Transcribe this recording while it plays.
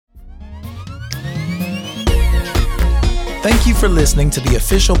Thank you for listening to the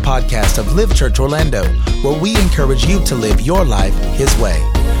official podcast of Live Church Orlando, where we encourage you to live your life His way.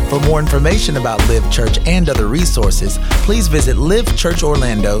 For more information about Live Church and other resources, please visit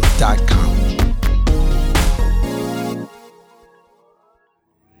livechurchorlando.com.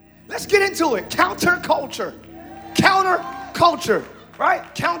 Let's get into it. Counterculture. Counterculture, right?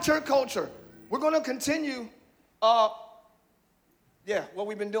 Counterculture. We're going to continue, what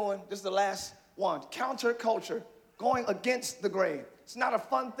we've been doing. This is the last one. Counterculture. Going against the grain. It's not a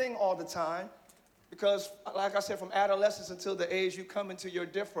fun thing all the time because, like I said, from adolescence until the age you come into your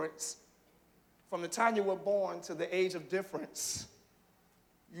difference, from the time you were born to the age of difference,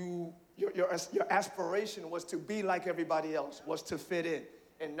 your aspiration was to be like everybody else, was to fit in.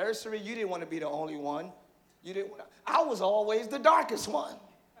 In nursery, you didn't want to be the only one. I was always the darkest one.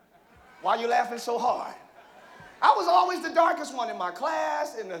 Why are you laughing so hard? I was always the darkest one in my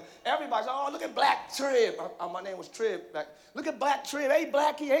class, and everybody's, oh, look at Black Tribb. My name was Tribb. Look at Black Tribb. Hey,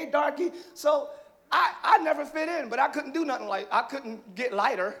 Blackie. Hey, Darkie. So I never fit in, but I couldn't do nothing I couldn't get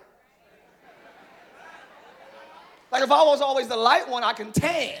lighter. Like if I was always the light one, I can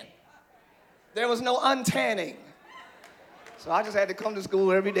tan. There was no untanning. So I just had to come to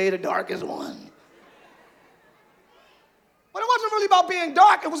school every day the darkest one. But it wasn't really about being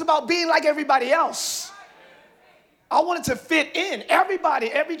dark. It was about being like everybody else. I wanted to fit in. Everybody,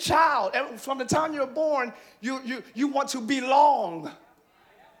 every child, from the time you're born, you want to belong.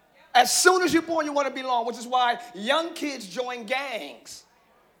 As soon as you're born, you want to belong, which is why young kids join gangs.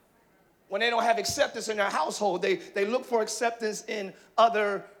 When they don't have acceptance in their household, they look for acceptance in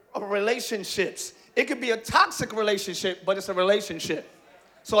other relationships. It could be a toxic relationship, but it's a relationship.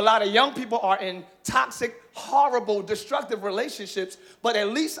 So a lot of young people are in toxic, horrible, destructive relationships, but at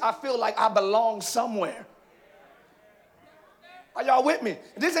least I feel like I belong somewhere. Are y'all with me?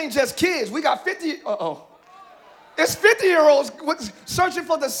 This ain't just kids. We got 50, It's 50-year-olds searching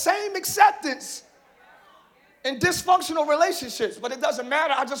for the same acceptance in dysfunctional relationships, but it doesn't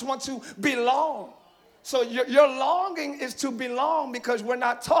matter. I just want to belong. So your longing is to belong because we're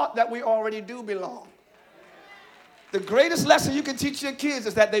not taught that we already do belong. The greatest lesson you can teach your kids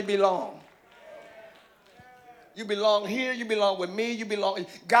is that they belong. You belong here. You belong with me. You belong.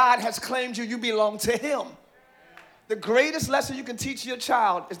 God has claimed you. You belong to Him. The greatest lesson you can teach your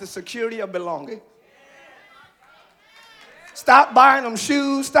child is the security of belonging. Stop buying them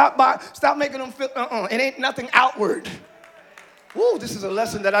shoes. Stop making them feel, It ain't nothing outward. Woo, this is a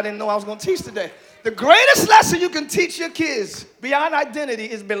lesson that I didn't know I was going to teach today. The greatest lesson you can teach your kids beyond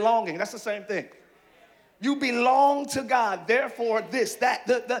identity is belonging. That's the same thing. You belong to God. Therefore, this, that,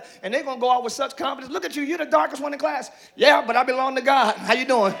 and they're going to go out with such confidence. Look at you. You're the darkest one in class. Yeah, but I belong to God. How you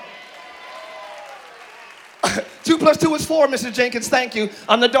doing? 2 + 2 is 4, Mrs. Jenkins. Thank you.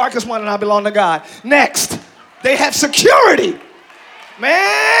 I'm the darkest one and I belong to God. Next, they have security.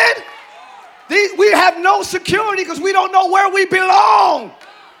 Man, we have no security because we don't know where we belong.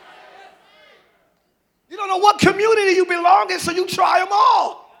 You don't know what community you belong in, so you try them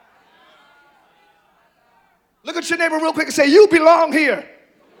all. Look at your neighbor real quick and say, you belong here.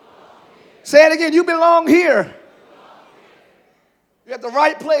 Say it again, you belong here. You're at the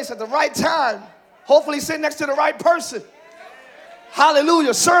right place at the right time. Hopefully sitting next to the right person.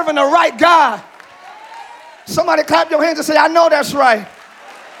 Hallelujah. Serving the right God. Somebody clap your hands and say, I know that's right.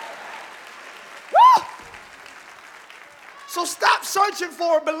 Woo! So stop searching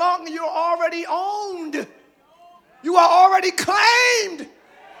for belonging. You're already owned. You are already claimed.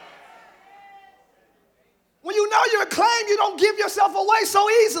 When you know you're claimed, you don't give yourself away so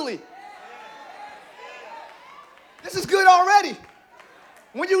easily. This is good already.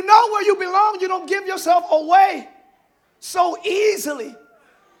 When you know where you belong, you don't give yourself away so easily.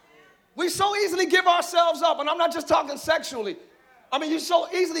 We so easily give ourselves up, and I'm not just talking sexually. I mean, you so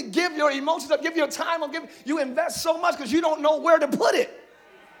easily give your emotions up, give your time up, you invest so much because you don't know where to put it.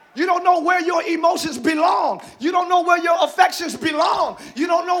 You don't know where your emotions belong. You don't know where your affections belong. You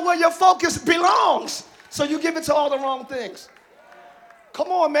don't know where your focus belongs. So you give it to all the wrong things. Come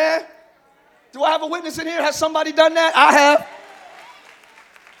on, man. Do I have a witness in here? Has somebody done that? I have.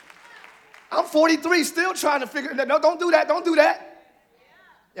 I'm 43, still trying to figure it out. No, don't do that. Don't do that.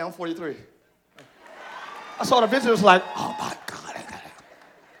 Yeah, I'm 43. I saw the visitors like, oh, my God.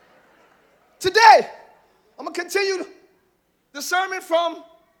 Today, I'm going to continue the sermon from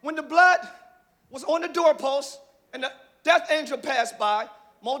when the blood was on the doorpost and the death angel passed by.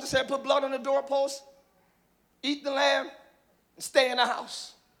 Moses said, put blood on the doorpost, eat the lamb, and stay in the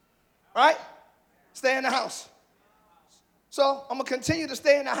house. Right? Stay in the house. So I'm going to continue to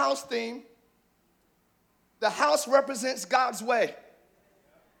stay in the house theme. The house represents God's way.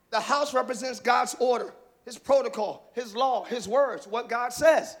 The house represents God's order. his protocol, his law, his words, what God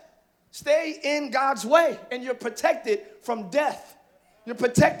says. Stay in God's way, and you're protected from death. You're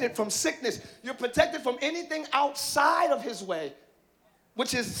protected from sickness. You're protected from anything outside of his way,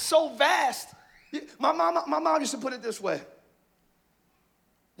 which is so vast. My mom used to put it this way.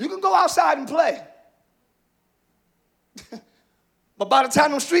 You can go outside and play. But by the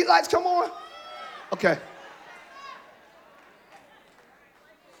time those street lights come on, okay.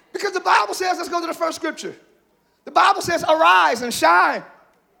 Because the Bible says, let's go to the first scripture. The Bible says, arise and shine,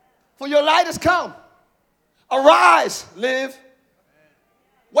 for your light has come. Arise, live.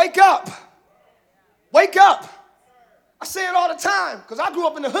 Wake up. Wake up. I say it all the time because I grew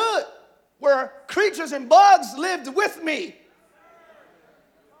up in the hood where creatures and bugs lived with me.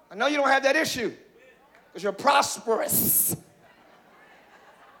 I know you don't have that issue because you're prosperous.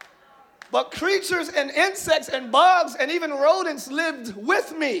 But creatures and insects and bugs and even rodents lived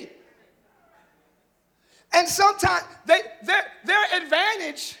with me. And sometimes their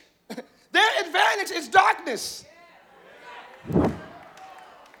advantage is darkness.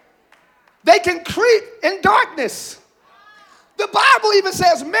 They can creep in darkness. The Bible even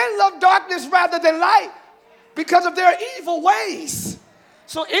says men love darkness rather than light because of their evil ways.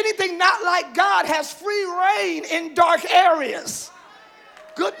 So anything not like God has free reign in dark areas.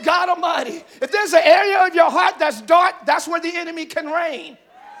 Good God Almighty. If there's an area of your heart that's dark, that's where the enemy can reign.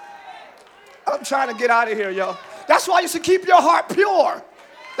 I'm trying to get out of here, yo. That's why you should keep your heart pure.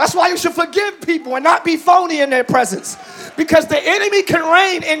 That's why you should forgive people and not be phony in their presence. Because the enemy can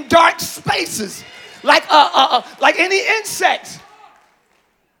reign in dark spaces like any insect.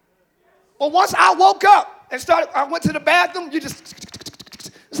 But once I woke up and I went to the bathroom,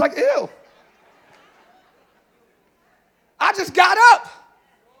 it's like, ew. I just got up.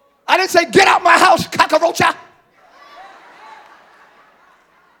 I didn't say, get out my house, cockroacha.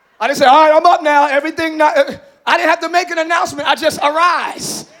 I didn't say, all right, I'm up now. I didn't have to make an announcement. I just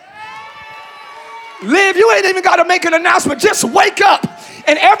arise. Live, you ain't even got to make an announcement. Just wake up,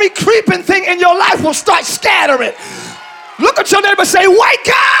 and every creeping thing in your life will start scattering. Look at your neighbor and say, wake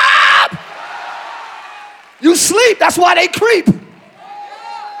up! You sleep, that's why they creep.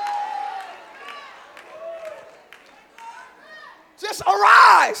 Just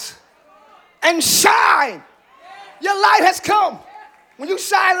arise and shine. Your light has come. When you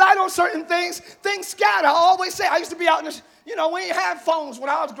shine light on certain things, things scatter. I always say, I used to be out in the, we didn't have phones when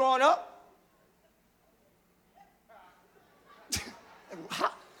I was growing up.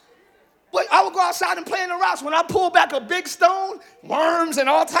 But I would go outside and play in the rocks. When I pull back a big stone, worms and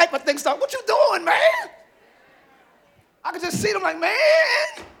all type of things start, what you doing, man? I could just see them like, man.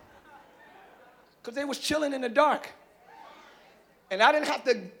 Because they was chilling in the dark. And I didn't have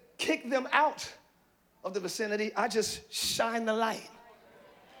to kick them out of the vicinity. I just shine the light.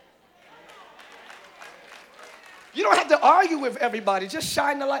 You don't have to argue with everybody. Just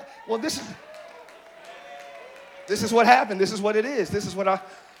shine the light. Well, this is what happened. This is what it is. This is what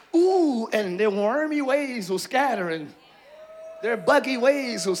and their wormy ways will scatter, and their buggy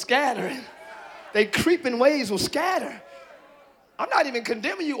ways will scatter, and their creeping ways will scatter. I'm not even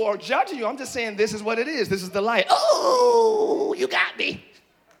condemning you or judging you. I'm just saying this is what it is. This is the light. Oh, you got me.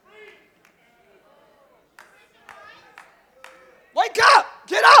 Wake up.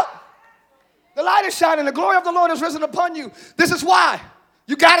 Get up. The light is shining. The glory of the Lord has risen upon you. This is why.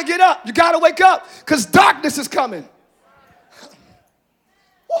 You got to get up. You got to wake up because darkness is coming.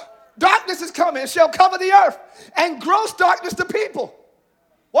 Darkness is coming. It shall cover the earth and gross darkness to people.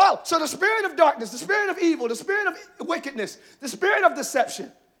 Wow. So the spirit of darkness, the spirit of evil, the spirit of wickedness, the spirit of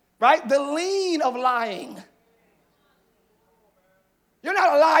deception, right? The lean of lying. You're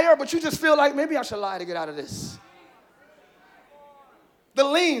not a liar, but you just feel like maybe I should lie to get out of this. The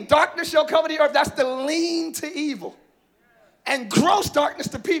lean, darkness shall cover the earth. That's the lean to evil. And gross darkness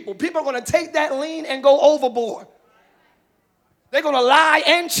to people. People are going to take that lean and go overboard. They're going to lie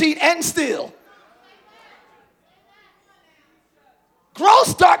and cheat and steal.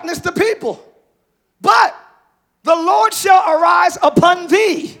 Gross darkness to people. But the Lord shall arise upon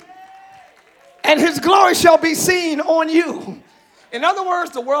thee, and his glory shall be seen on you. In other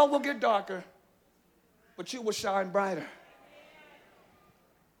words, the world will get darker, but you will shine brighter.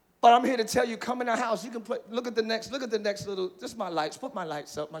 But I'm here to tell you, come in the house. You can look at the next little, this is my lights. Put my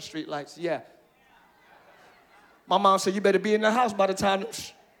lights up, my street lights. Yeah. My mom said, you better be in the house by the time.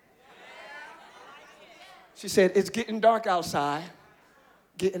 She said, it's getting dark outside.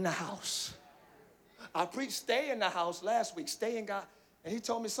 Get in the house. I preached stay in the house last week. Stay in God. And he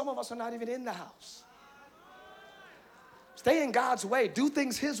told me some of us are not even in the house. Stay in God's way. Do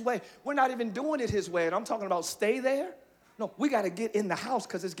things his way. We're not even doing it his way. And I'm talking about stay there. No, we got to get in the house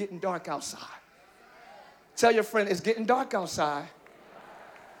because it's getting dark outside. Tell your friend, it's getting dark outside.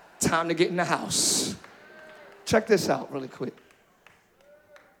 Time to get in the house. Check this out really quick.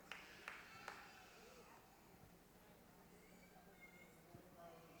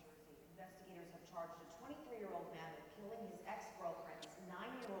 Investigators have charged a 23-year-old man with killing his ex-girlfriend's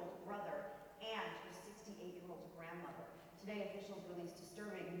 9-year-old brother and her 68-year-old grandmother. Today, officials released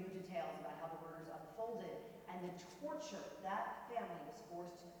disturbing new details about how the murders unfolded and the torture that family was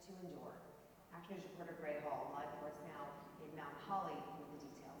forced to endure. Action News reporter Gray Hall live for us now in Mount Holly with the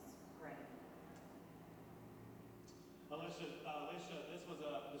details. Gray. Alicia, this was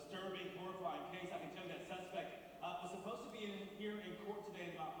a disturbing, horrifying case. I can tell you that suspect was supposed to be here in court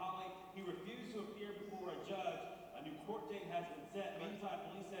today in Mount Holly. He refused to appear before a judge. A new court date has been set. Meantime,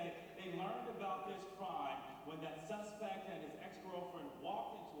 police say they learned about this crime when that suspect and his ex-girlfriend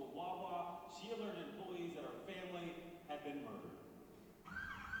walked into a Wawa. She alerted employees that her family had been murdered.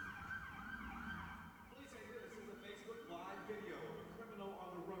 Police say this is a Facebook Live video of a criminal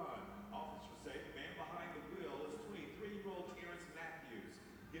on the run. Officers say the man behind the wheel is 23-year-old Terrence Matthews.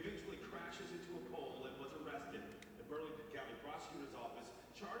 He eventually crashes into a pole and was arrested. The Burlington County Prosecutor's Office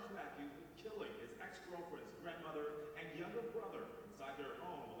charged Matthews with killing his ex-girlfriend's grandmother and younger brother inside their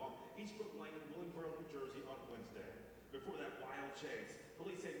home along Eastbrook Lane in Willingboro, New Jersey on Wednesday. Before that wild chase,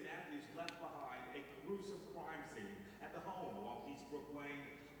 police say Matthews left behind a gruesome crime scene at the home along Eastbrook Lane.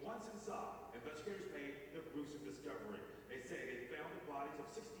 Once inside, investigators made their gruesome discovery. They say they found the bodies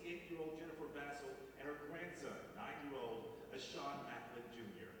of 68-year-old Jennifer Vassell and her grandson, 9-year-old Sean Macklin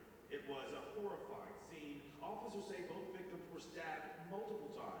Jr. It was a horrifying scene. Officers say both victims were stabbed multiple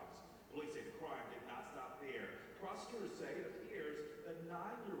times. Police say the crime did not stop there. Prosecutors say it appears the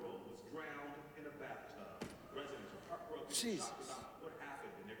 9-year-old was drowned in a bathtub. Residents are heartbroken and shocked about what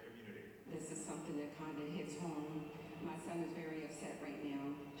happened in their community. This is something that kind of hits home. My son is very upset right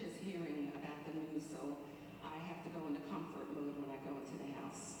now, just hearing about the news, so I have to go into comfort mode when I go into the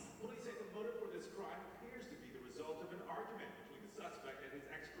house. Police say the motive for this crime appears to be the result of an argument between the suspect and his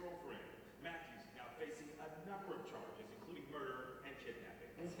ex-girlfriend. Matthews is now facing a number of charges, including murder and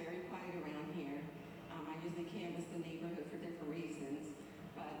kidnapping. It's very quiet around here. I usually canvass the neighborhood for different reasons,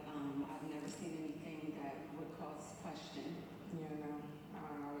 but I've never seen anything that would cause question. Yeah, no,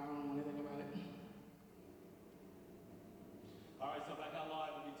 I don't want to think about it. All right, so back on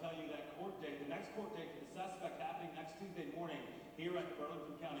live, let me tell you that court date, the next court date for the suspect happening next Tuesday morning here at the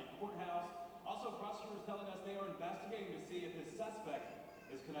Burlington County Courthouse. Also, prosecutors telling us they are investigating to see if this suspect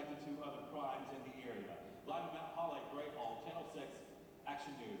is connected to other crimes in the area. Live in Mount Holly, Gray Hall, Channel 6,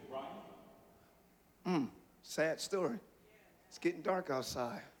 Action News. Brian? Sad story. It's getting dark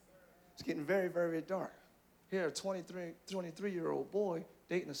outside. It's getting very, very dark. Here, a 23-year-old boy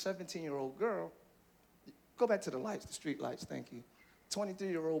dating a 17-year-old girl. Go back to the lights, the street lights, thank you.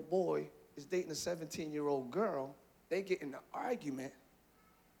 23-year-old boy is dating a 17-year-old girl. They get in an argument.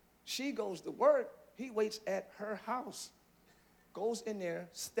 She goes to work. He waits at her house. Goes in there,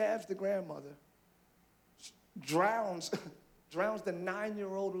 stabs the grandmother, drowns the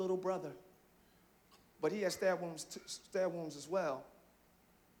 9-year-old little brother. But he has stab wounds as well.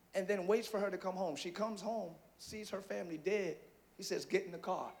 And then waits for her to come home. She comes home, sees her family dead. He says, get in the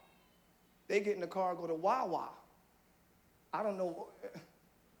car. They get in the car, go to Wawa. I don't know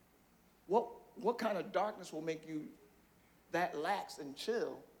what kind of darkness will make you that lax and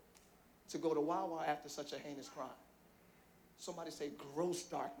chill to go to Wawa after such a heinous crime. Somebody say gross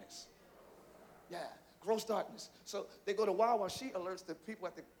darkness. Yeah, gross darkness. So they go to Wawa. She alerts the people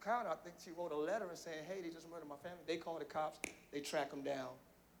at the counter. I think she wrote a letter and saying, hey, they just murdered my family. They call the cops. They track him down.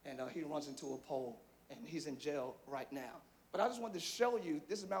 And he runs into a pole. And he's in jail right now. But I just wanted to show you,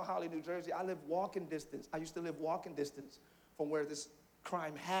 this is Mount Holly, New Jersey. I live walking distance. I used to live walking distance from where this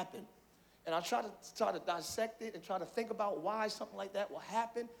crime happened. And I try to dissect it and try to think about why something like that will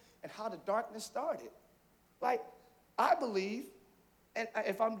happen and how the darkness started. Like, I believe, and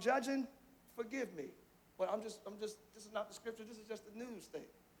if I'm judging, forgive me. But this is not the scripture, this is just the news thing.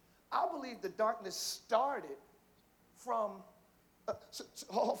 I believe the darkness started from,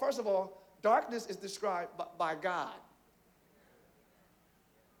 first of all, darkness is described by God.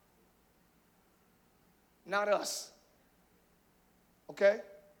 Not us. Okay?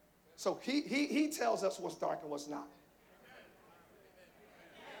 So he tells us what's dark and what's not.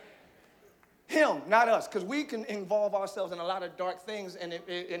 Him, not us, because we can involve ourselves in a lot of dark things and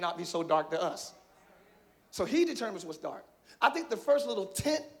it not be so dark to us. So he determines what's dark. I think the first little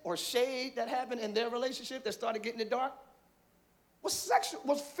tint or shade that happened in their relationship that started getting it dark was sexual,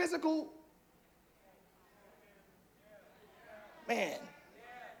 was physical. Man,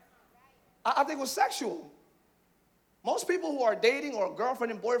 I think it was sexual. Most people who are dating or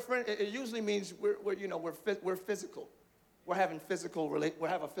girlfriend and boyfriend, it usually means we're physical. We're having a physical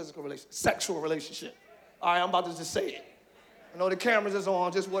relationship, sexual relationship. All right, I'm about to just say it. I know the cameras is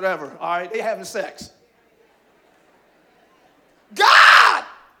on, just whatever. All right, they having sex. God,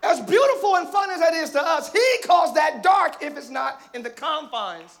 as beautiful and fun as that is to us, he calls that dark if it's not in the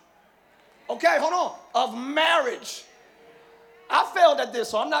confines, okay, hold on, of marriage. I failed at this,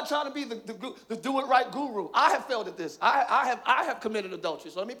 so I'm not trying to be the do-it-right guru. I have failed at this. I have committed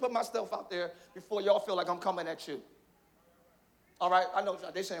adultery, so let me put myself out there before y'all feel like I'm coming at you. All right, I know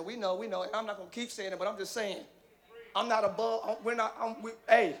they're saying, we know, and I'm not going to keep saying it, but I'm just saying, I'm not above,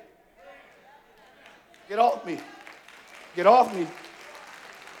 hey, get off me. Get off me.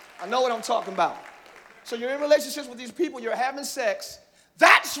 I know what I'm talking about. So you're in relationships with these people, you're having sex.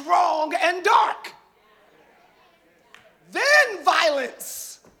 That's wrong and dark. Then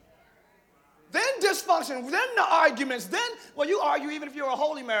violence. Then dysfunction. Then the arguments. Then, well, you argue even if you're a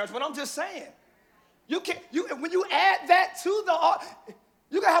holy marriage, but I'm just saying. When you add that to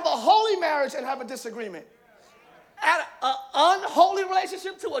you can have a holy marriage and have a disagreement. Add an unholy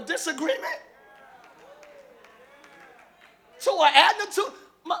relationship to a disagreement. So we're adding it to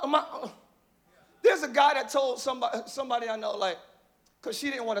there's a guy that told somebody I know, like, because she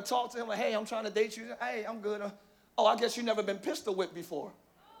didn't want to talk to him, like, hey, I'm trying to date you. Hey, I'm good. Oh, I guess you never been pistol whipped before.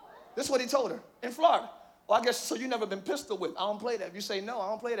 This is what he told her in Florida. Well, I guess so you never been pistol whipped. I don't play that. If you say no, I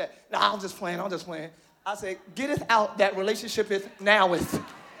don't play that. No, I'm just playing. I say, getteth out that relationshipeth noweth.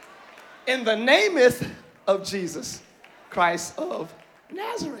 In the nameth of Jesus Christ of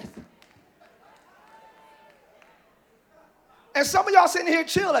Nazareth. And some of y'all sitting here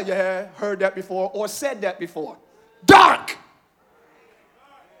chill like, yeah, heard that before or said that before. Dark.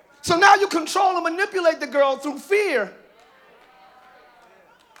 So now you control and manipulate the girl through fear.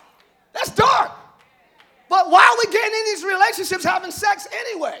 That's dark. But why are we getting in these relationships having sex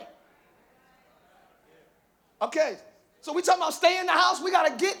anyway? Okay, so we talking about stay in the house. We got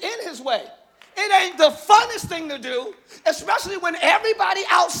to get in his way. It ain't the funnest thing to do, especially when everybody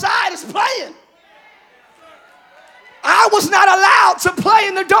outside is playing. I was not allowed to play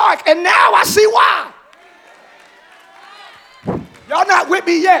in the dark, and now I see why. Y'all not with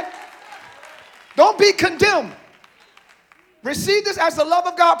me yet. Don't be condemned. Receive this as the love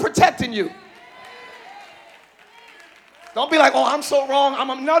of God protecting you. Don't be like, oh, I'm so wrong.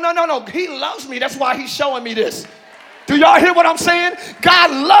 No. He loves me. That's why he's showing me this. Do y'all hear what I'm saying?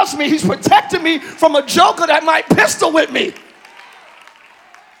 God loves me. He's protecting me from a joker that might pistol whip me.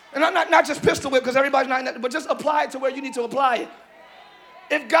 And I'm not just pistol whip because everybody's not, but just apply it to where you need to apply it.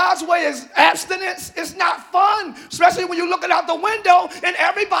 If God's way is abstinence, it's not fun, especially when you're looking out the window and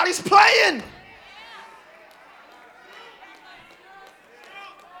everybody's playing.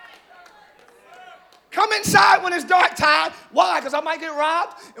 Come inside when it's dark time. Why? Because I might get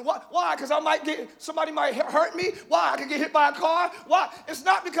robbed? And why? Because somebody might hurt me? Why? I could get hit by a car? Why? It's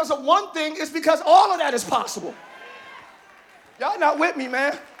not because of one thing. It's because all of that is possible. Y'all not with me,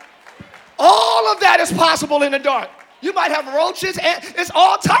 man. All of that is possible in the dark. You might have roaches, and it's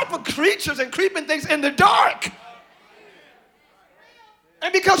all type of creatures and creeping things in the dark.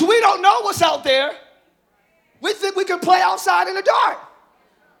 And because we don't know what's out there, we think we can play outside in the dark.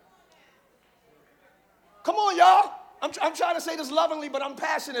 Come on, y'all. I'm trying to say this lovingly, but I'm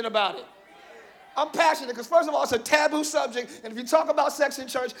passionate about it. I'm passionate because, first of all, it's a taboo subject. And if you talk about sex in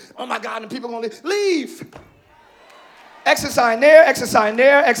church, oh, my God, and people are going to leave. Exercise there, exercise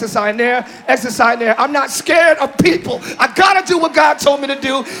there, exercise there, exercise there. I'm not scared of people. I got to do what God told me to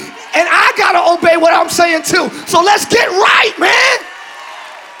do. And I got to obey what I'm saying, too. So let's get right, man.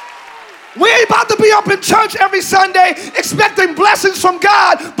 We ain't about to be up in church every Sunday expecting blessings from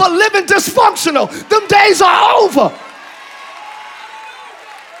God, but living dysfunctional. Them days are over.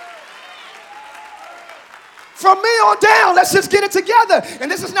 From me on down, let's just get it together.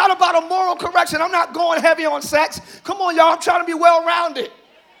 And this is not about a moral correction. I'm not going heavy on sex. Come on, y'all. I'm trying to be well-rounded.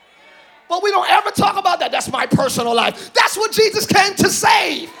 But we don't ever talk about that. That's my personal life. That's what Jesus came to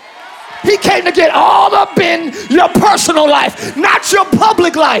save. He came to get all up in your personal life, not your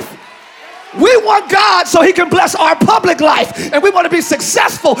public life. We want God so he can bless our public life, and we want to be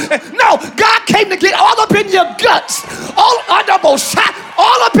successful. No, God came to get all up in your guts, all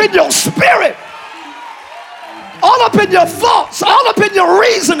up in your spirit, all up in your thoughts, all up in your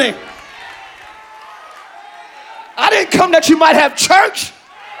reasoning. I didn't come that you might have church.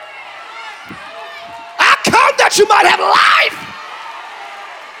 I come that you might have life.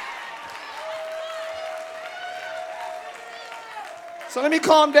 So let me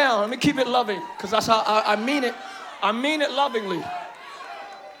calm down. Let me keep it loving, because that's how I mean it. I mean it lovingly.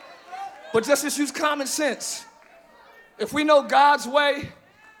 But just use common sense. If we know God's way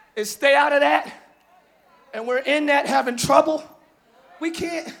is stay out of that, and we're in that having trouble, we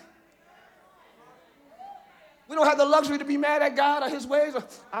don't have the luxury to be mad at God or his ways.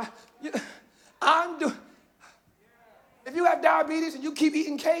 If you have diabetes and you keep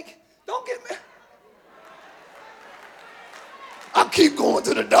eating cake, don't get mad. I keep going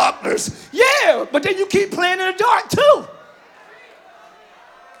to the doctors. Yeah, but then you keep playing in the dark too.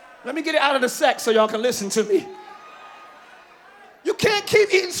 Let me get it out of the sex so y'all can listen to me. You can't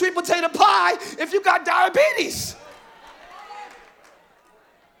keep eating sweet potato pie if you got diabetes.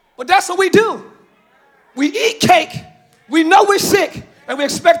 But that's what we do. We eat cake, we know we're sick, and we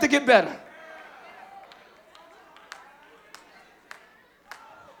expect to get better.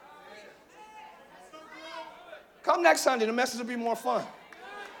 Come next Sunday, the message will be more fun.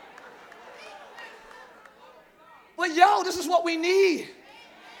 But this is what we need.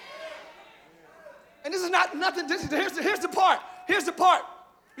 And this is not nothing, here's the part. Here's the part,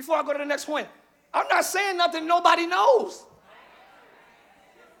 before I go to the next point. I'm not saying nothing nobody knows.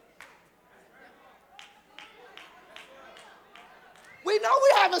 We know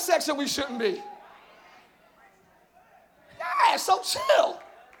we're having sex that we shouldn't be. Yeah, so chill.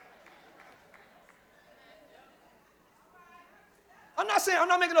 I'm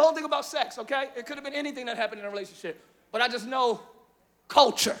not making the whole thing about sex, okay? It could have been anything that happened in a relationship. But I just know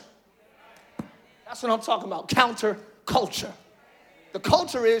culture. That's what I'm talking about, counter culture. The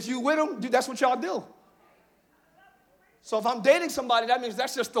culture is you with them, that's what y'all do. So if I'm dating somebody, that means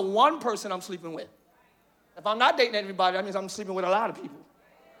that's just the one person I'm sleeping with. If I'm not dating everybody, that means I'm sleeping with a lot of people.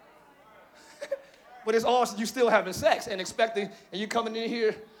 But it's all, you still having sex and expecting, and you coming in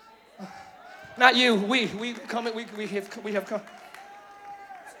here, not you, we have come.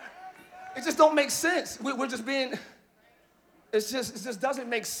 It just don't make sense. We're just being, it just doesn't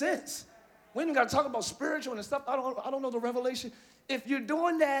make sense. We ain't got to talk about spiritual and stuff. I don't know the revelation. If you're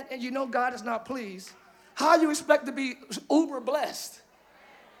doing that and you know God is not pleased, how you expect to be uber blessed?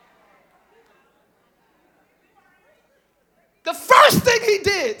 The first thing he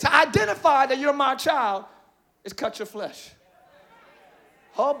did to identify that you're my child is cut your flesh.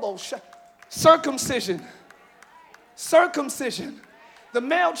 Circumcision. Circumcision. The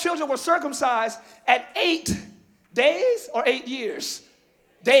male children were circumcised at 8 days or 8 years?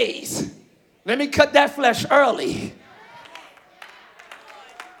 Days. Let me cut that flesh early.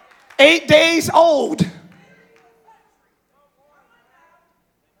 8 days old.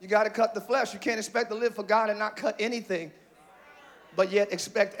 You got to cut the flesh. You can't expect to live for God and not cut anything, but yet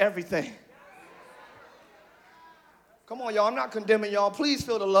expect everything. Come on, y'all. I'm not condemning y'all. Please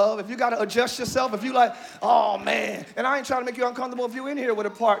feel the love. If you got to adjust yourself, if you like, oh, man. And I ain't trying to make you uncomfortable if you're in here with a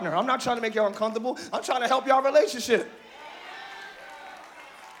partner. I'm not trying to make you uncomfortable. I'm trying to help y'all relationship.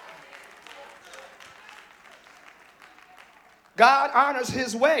 God honors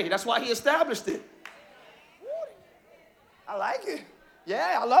his way. That's why he established it. I like it.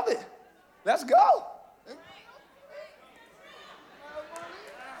 Yeah, I love it. Let's go. Let's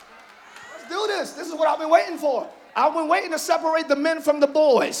do this. This is what I've been waiting for. I've been waiting to separate the men from the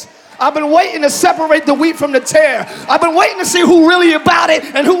boys. I've been waiting to separate the wheat from the tare. I've been waiting to see who really about it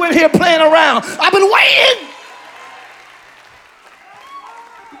and who in here playing around. I've been waiting.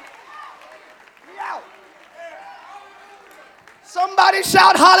 Somebody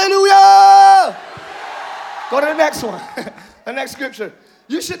shout hallelujah. Go to the next one. The next scripture.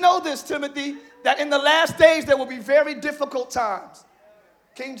 You should know this, Timothy, that in the last days there will be very difficult times.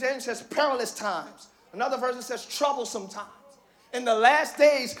 King James says perilous times. Another version says troublesome times. In the last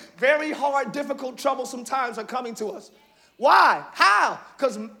days, very hard, difficult, troublesome times are coming to us. Why? How?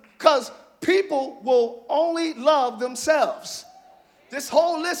 Because people will only love themselves. This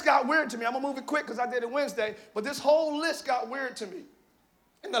whole list got weird to me. I'm going to move it quick because I did it Wednesday. But this whole list got weird to me.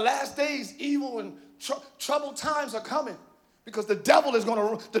 In the last days, evil and troubled times are coming. Because the devil is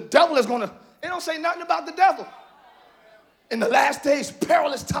going to, it don't say nothing about the devil. In the last days,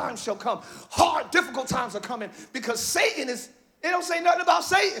 perilous times shall come. Hard, difficult times are coming. Because Satan it don't say nothing about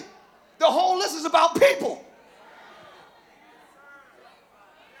Satan. The whole list is about people.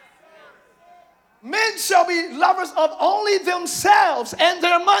 Men shall be lovers of only themselves and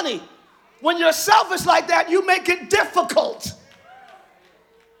their money. When you're selfish like that, you make it difficult.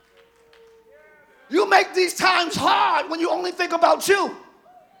 You make these times hard when you only think about you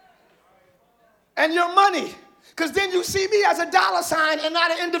and your money. Because then you see me as a dollar sign and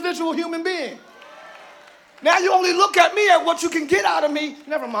not an individual human being. Now you only look at me at what you can get out of me.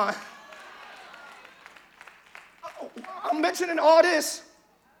 Never mind. I'm mentioning all this.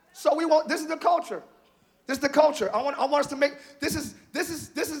 So this is the culture. This is the culture. I want us to make, this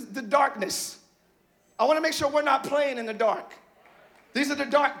is the darkness I want to make sure we're not playing in the dark. This is the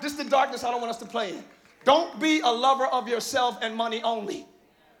darkness I don't want us to play in. Don't be a lover of yourself and money only.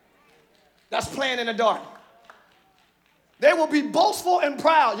 That's playing in the dark. They will be boastful and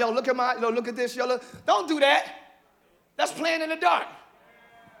proud. Yo, look at this. Yo, look. Don't do that. That's playing in the dark.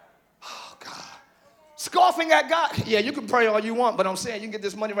 Oh, God. Scoffing at God. Yeah, you can pray all you want, but I'm saying you can get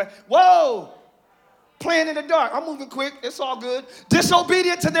this money right. Whoa. Playing in the dark. I'm moving quick. It's all good.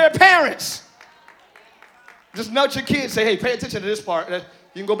 Disobedient to their parents. Just nudge your kids. Say, hey, pay attention to this part. You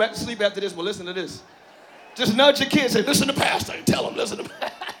can go back to sleep after this, but listen to this. Just nudge your kids. Say, listen to pastor. And tell them, listen to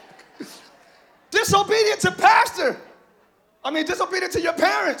pastor. Disobedient to pastor. Disobedient to your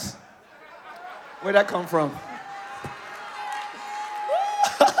parents. Where'd that come from?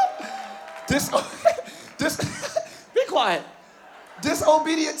 Be quiet.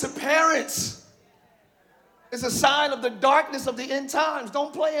 Disobedient to parents is a sign of the darkness of the end times.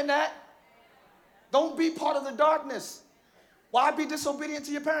 Don't play in that. Don't be part of the darkness. Why be disobedient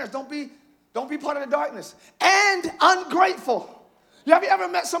to your parents? Don't be part of the darkness. And ungrateful. Have you ever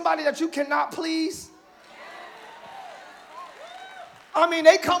met somebody that you cannot please?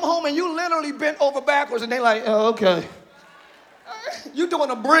 They come home and you literally bent over backwards and they like, oh, okay. You doing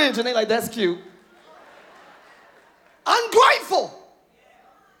a bridge and they like, that's cute. Ungrateful.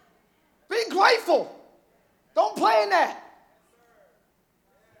 Be grateful. Don't play in that.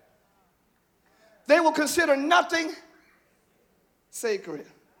 They will consider nothing sacred.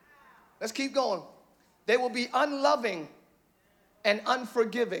 Let's keep going. They will be unloving and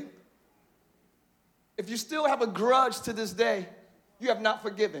unforgiving. If you still have a grudge to this day, you have not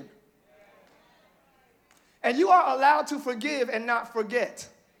forgiven. And you are allowed to forgive and not forget.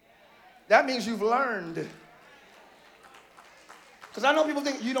 That means you've learned. Because I know people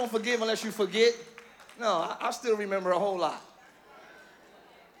think you don't forgive unless you forget. No, I still remember a whole lot.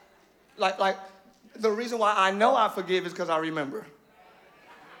 Like the reason why I know I forgive is because I remember.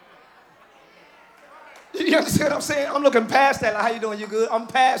 You understand what I'm saying? I'm looking past that. Like, how you doing? You good? I'm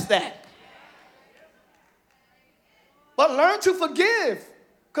past that. But learn to forgive,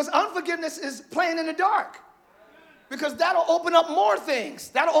 because unforgiveness is playing in the dark. Because that'll open up more things.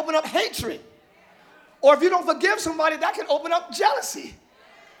 That'll open up hatred. Or if you don't forgive somebody, that can open up jealousy.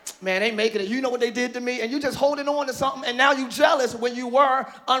 Man, they making it. You know what they did to me, and you just holding on to something, and now you jealous when you were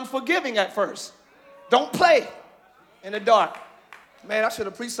unforgiving at first. Don't play in the dark. Man, I should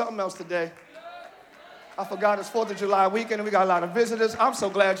have preached something else today. I forgot it's 4th of July weekend, and we got a lot of visitors. I'm so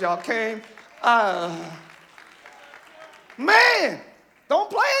glad y'all came. Man, don't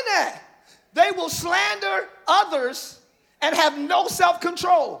play in that. They will slander others and have no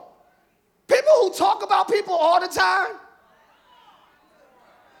self-control. People who talk about people all the time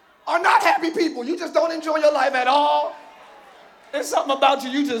are not happy people. You just don't enjoy your life at all. There's something about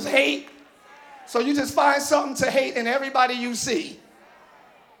you just hate. So you just find something to hate in everybody you see.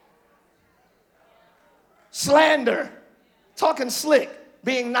 Slander, talking slick,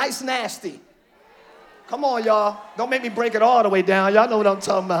 being nice, nasty. Come on, y'all. Don't make me break it all the way down. Y'all know what I'm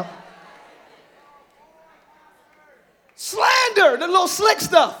talking about. Slander, the little slick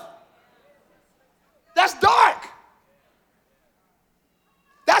stuff. That's dark.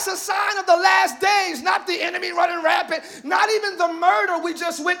 That's a sign of the last days, not the enemy running rampant, not even the murder we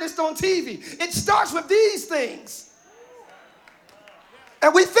just witnessed on TV. It starts with these things.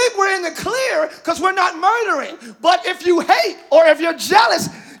 And we think we're in the clear because we're not murdering. But if you hate or if you're jealous,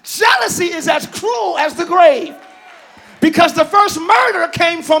 jealousy is as cruel as the grave. Because the first murder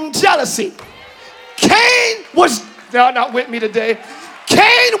came from jealousy. Cain was, y'all not with me today.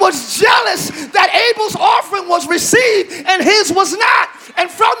 Cain was jealous that Abel's offering was received and his was not. And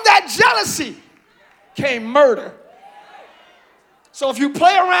from that jealousy came murder. So if you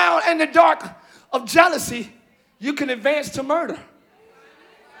play around in the dark of jealousy, you can advance to murder.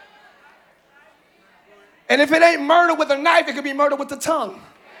 And if it ain't murder with a knife, it could be murder with the tongue.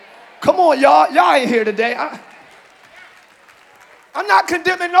 Come on, y'all. Y'all ain't here today. I'm not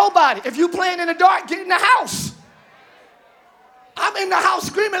condemning nobody. If you playing in the dark, get in the house. I'm in the house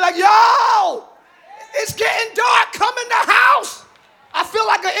screaming like, yo, it's getting dark. Come in the house. I feel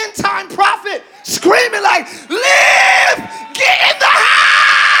like an end time prophet screaming like, live, get in the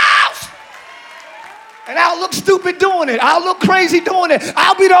house. And I'll look stupid doing it. I'll look crazy doing it.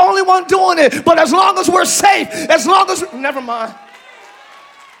 I'll be the only one doing it. But as long as we're safe, never mind.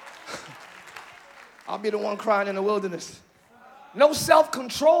 I'll be the one crying in the wilderness. No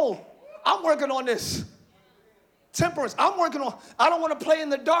self-control. I'm working on this. Temperance. I don't want to play in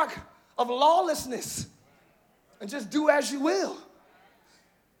the dark of lawlessness and just do as you will.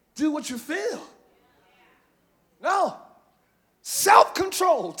 Do what you feel. No.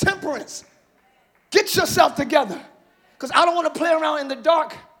 Self-control, temperance. Get yourself together. Because I don't want to play around in the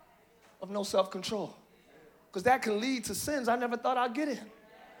dark of no self-control. Because that can lead to sins I never thought I'd get in.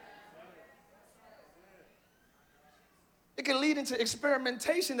 It can lead into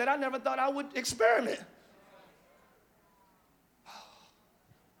experimentation that I never thought I would experiment.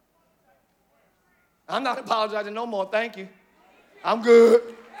 I'm not apologizing no more, thank you. I'm good.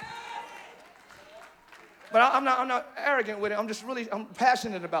 But I'm not arrogant with it. I'm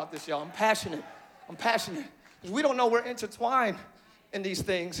passionate about this, y'all. I'm passionate. Because we don't know we're intertwined in these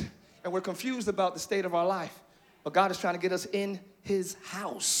things, and we're confused about the state of our life. But God is trying to get us in his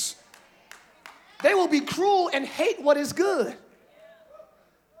house. They will be cruel and hate what is good.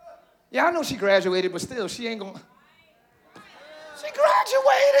 Yeah, I know she graduated, but still, she ain't going to. She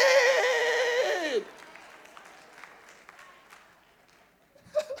graduated.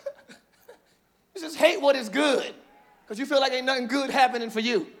 You just hate what is good because you feel like ain't nothing good happening for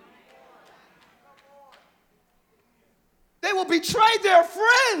you. They will betray their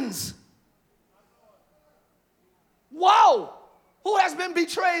friends. Whoa. Who has been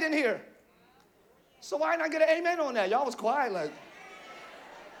betrayed in here? So why not get an amen on that? Y'all was quiet like.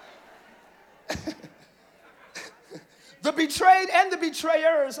 The betrayed and the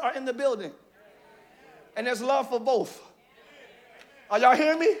betrayers are in the building. And there's love for both. Are y'all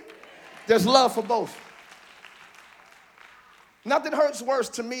hearing me? There's love for both. Nothing hurts worse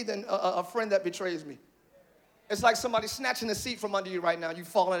to me than a friend that betrays me. It's like somebody snatching a seat from under you right now. You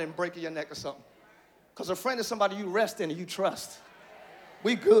falling and breaking your neck or something. Because a friend is somebody you rest in and you trust.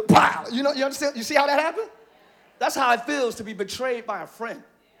 We good. Wow. You understand? You see how that happened? That's how it feels to be betrayed by a friend.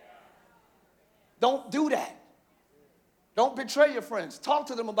 Don't do that. Don't betray your friends. Talk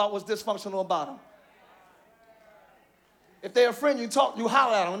to them about what's dysfunctional about them. If they're a friend, you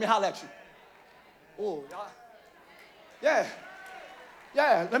holler at them. Let me holler at you. Oh, yeah.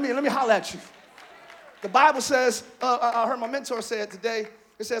 Yeah, let me holler at you. The Bible says, I heard my mentor say it today.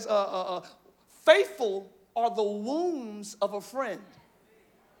 It says, faithful are the wounds of a friend.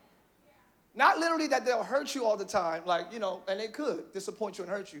 Not literally that they'll hurt you all the time, like, and they could disappoint you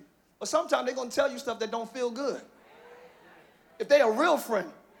and hurt you. But sometimes they're going to tell you stuff that don't feel good. If they're a real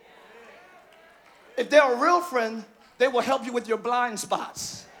friend, they will help you with your blind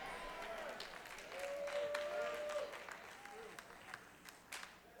spots.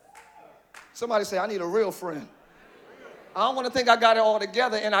 Somebody say, I need a real friend. I don't want to think I got it all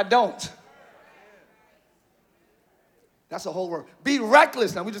together, and I don't. That's a whole word. Be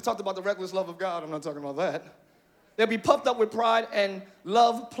reckless. Now, we just talked about the reckless love of God. I'm not talking about that. They'll be puffed up with pride and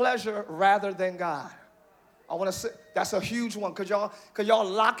love pleasure rather than God. I want to say, that's a huge one. Could y'all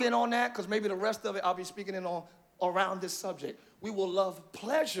lock in on that? Because maybe the rest of it I'll be speaking in on around this subject. We will love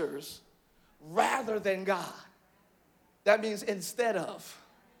pleasures rather than God. That means instead of.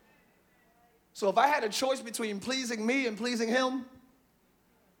 So if I had a choice between pleasing me and pleasing him,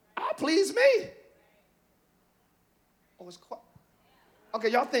 I please me. Oh, it's quiet. Okay,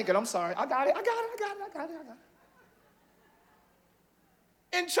 y'all thinking, I'm sorry. I got it.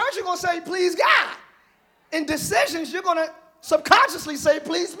 In church, you're going to say, please God. In decisions, you're going to subconsciously say,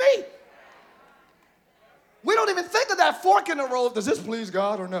 please me. We don't even think of that fork in the road. Does this please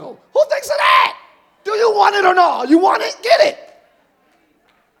God or no? Who thinks of that? Do you want it or no? You want it? Get it.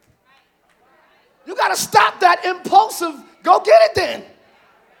 You got to stop that impulsive, go get it then,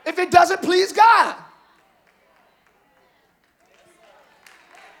 if it doesn't please God.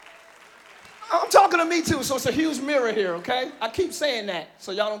 I'm talking to me too, so it's a huge mirror here, okay? I keep saying that,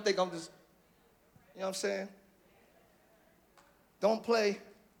 so y'all don't think I'm just, you know what I'm saying? Don't play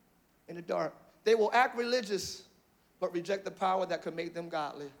in the dark. They will act religious, but reject the power that could make them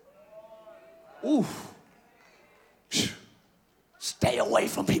godly. Ooh. Stay away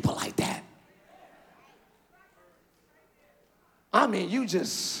from people like that. I mean, you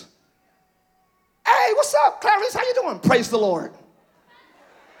just, hey, what's up, Clarice? How you doing? Praise the Lord.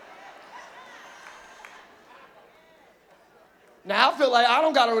 Now I feel like I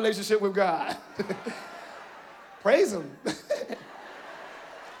don't got a relationship with God. Praise him.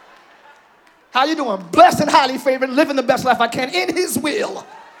 How you doing? Blessed and highly favored, living the best life I can in his will.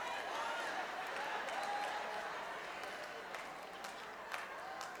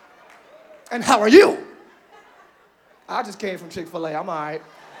 And how are you? I just came from Chick-fil-A. I'm all right.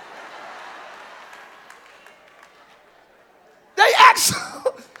 They act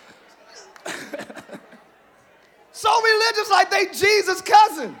so religious like they Jesus'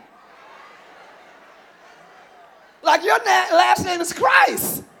 cousin. Like your last name is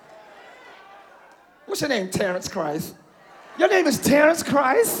Christ. What's your name? Terrence Christ. Your name is Terrence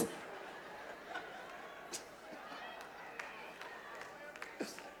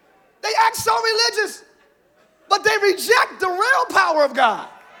act so religious, but they reject the real power of God.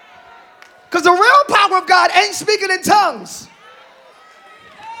 Because the real power of God ain't speaking in tongues.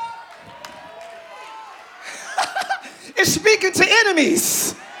 It's speaking to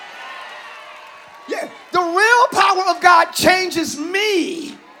enemies. Yeah, the real power of God changes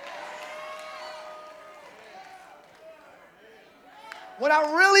me. When I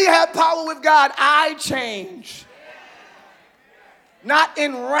really have power with God, I change. Not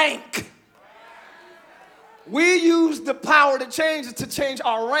in rank. We use the power to change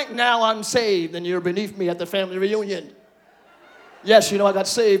our rank. Now I'm saved and you're beneath me at the family reunion. Yes, you know I got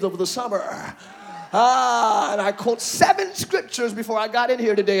saved over the summer. And I quote 7 scriptures before I got in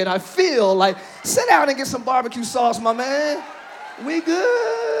here today, and I feel like, sit down and get some barbecue sauce, my man. We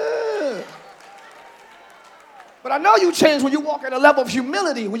good. But I know you change when you walk at a level of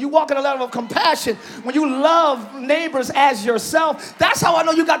humility, when you walk at a level of compassion, when you love neighbors as yourself. That's how I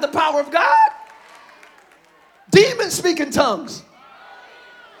know you got the power of God. Demons speak in tongues.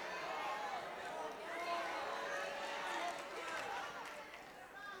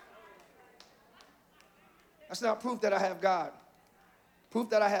 That's not proof that I have God. Proof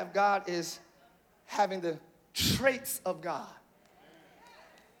that I have God is having the traits of God.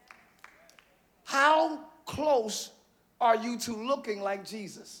 How close are you to looking like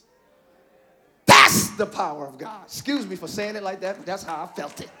Jesus? That's the power of God. Excuse me for saying it like that, but that's how I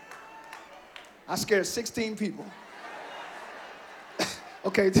felt it. I scared 16 people.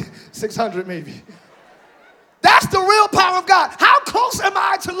 Okay, 600 maybe. That's the real power of God. How close am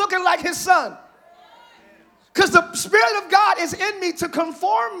I to looking like his son? Because the Spirit of God is in me to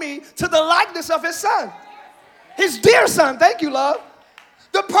conform me to the likeness of his son. His dear son. Thank you, love.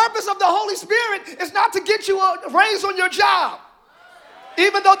 The purpose of the Holy Spirit is not to get you a raise on your job,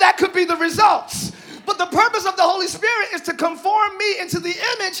 even though that could be the results. But the purpose of the Holy Spirit is to conform me into the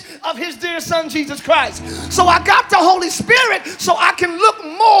image of his dear son, Jesus Christ. So I got the Holy Spirit so I can look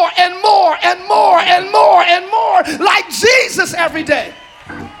more and more and more and more and more like Jesus every day.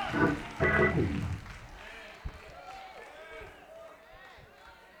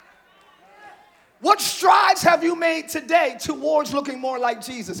 What strides have you made today towards looking more like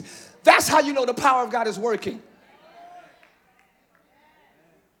Jesus? That's how you know the power of God is working.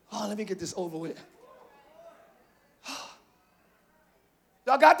 Oh, let me get this over with.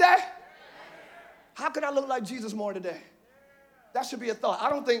 Y'all got that? How can I look like Jesus more today? That should be a thought. I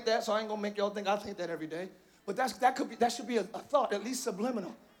don't think that, so I ain't gonna make y'all think I think that every day. But that should be a thought, at least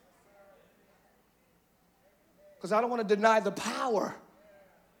subliminal. Because I don't want to deny the power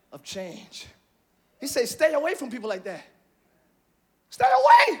of change. He says, stay away from people like that. Stay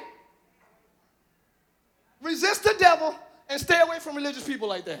away. Resist the devil and stay away from religious people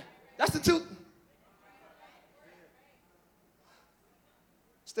like that. That's the two.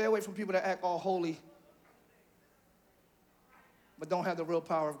 Stay away from people that act all holy but don't have the real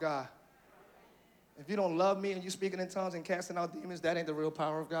power of God. If you don't love me and you speaking in tongues and casting out demons, that ain't the real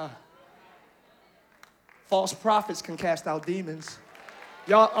power of God. False prophets can cast out demons.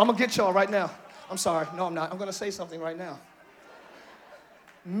 Y'all, I'm going to get y'all right now. I'm sorry. No, I'm not. I'm going to say something right now.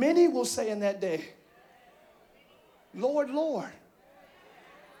 Many will say in that day, Lord, Lord,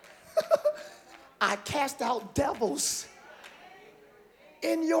 I cast out devils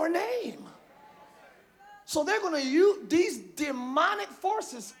in your name. So they're going to use these demonic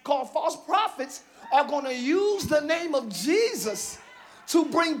forces called false prophets are going to use the name of Jesus to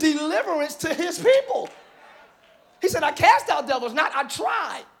bring deliverance to his people. He said, I cast out devils, not I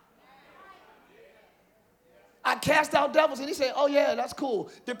tried. I cast out devils. And he said, oh yeah, that's cool.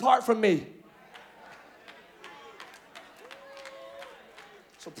 Depart from me.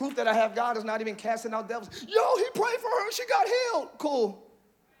 So proof that I have God is not even casting out devils. Yo, he prayed for her. She got healed. Cool.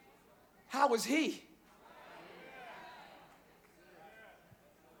 How is he?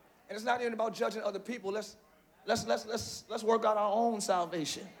 And it's not even about judging other people. Let's work out our own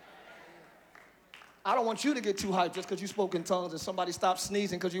salvation. I don't want you to get too hyped just because you spoke in tongues and somebody stopped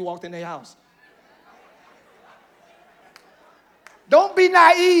sneezing because you walked in their house. Don't be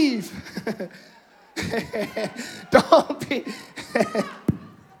naive. Don't be.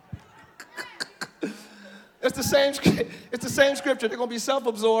 It's the same scripture. They're going to be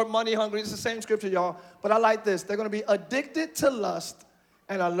self-absorbed, money hungry. It's the same scripture, y'all. But I like this. They're going to be addicted to lust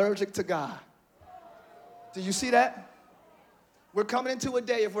and allergic to God. Do you see that? We're coming into a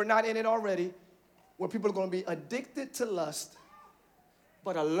day, if we're not in it already, where people are going to be addicted to lust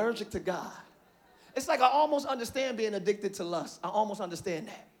but allergic to God. It's like I almost understand being addicted to lust. I almost understand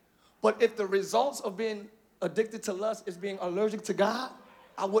that. But if the results of being addicted to lust is being allergic to God,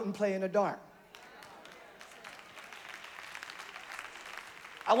 I wouldn't play in the dark.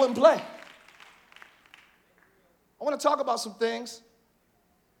 I wouldn't play. I want to talk about some things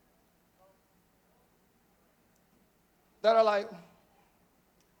that are like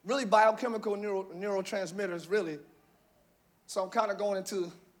really biochemical neurotransmitters, really. So I'm kind of going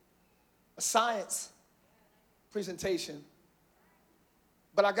into a science presentation.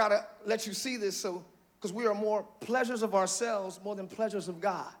 But I got to let you see this because we are more pleasures of ourselves more than pleasures of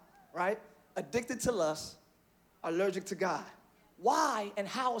God, right? Addicted to lust, allergic to God. Why and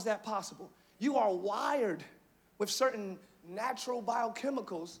how is that possible? You are wired with certain natural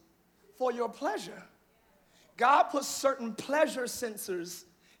biochemicals for your pleasure. God puts certain pleasure sensors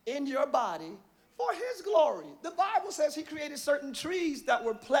in your body for his glory. The Bible says he created certain trees that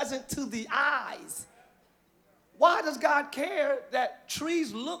were pleasant to the eyes. Why does God care that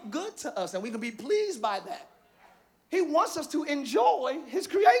trees look good to us and we can be pleased by that? He wants us to enjoy his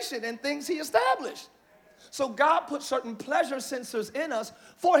creation and things he established. So God put certain pleasure sensors in us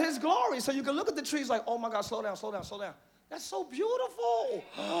for his glory. So you can look at the trees like, oh my God, slow down, slow down, slow down. That's so beautiful.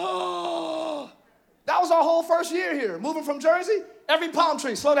 That was our whole first year here. Moving from Jersey, every palm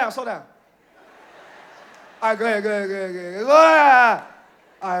tree, slow down, slow down. All right, go ahead, go ahead, go ahead, go ahead. Slow down.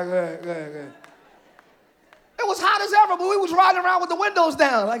 All right, go ahead, go ahead, go ahead. It was hot as ever, but we was riding around with the windows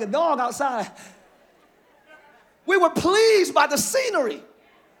down like a dog outside. We were pleased by the scenery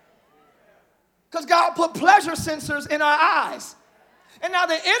because God put pleasure sensors in our eyes. And now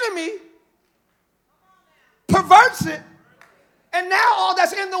the enemy perverts it, and now all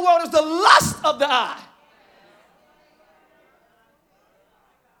that's in the world is the lust of the eye.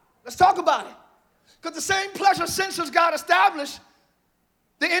 Let's talk about it. Because the same pleasure sensors God established,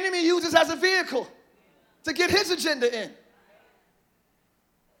 the enemy uses as a vehicle to get his agenda in.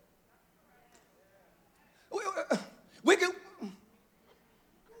 We can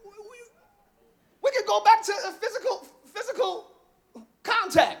go back to a physical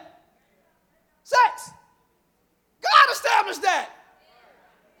contact. Sex. God established that.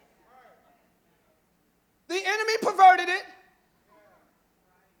 The enemy perverted it.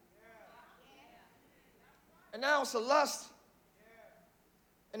 And now it's a lust.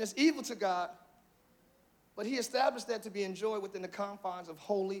 And it's evil to God. But he established that to be enjoyed within the confines of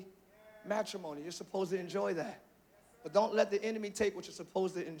holy matrimony. You're supposed to enjoy that. But don't let the enemy take what you're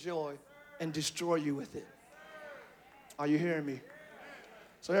supposed to enjoy and destroy you with it. Are you hearing me?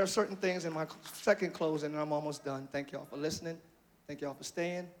 So there are certain things in my second closing, and I'm almost done. Thank y'all for listening. Thank y'all for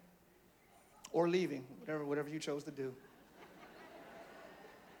staying or leaving, whatever you chose to do.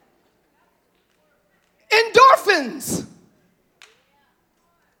 Endorphins.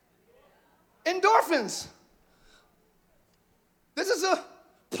 Endorphins. This is a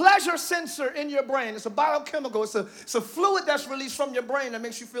pleasure sensor in your brain. It's a biochemical. It's a fluid that's released from your brain that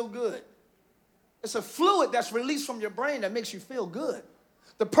makes you feel good. It's a fluid that's released from your brain that makes you feel good.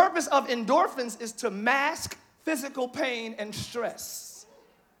 The purpose of endorphins is to mask physical pain and stress.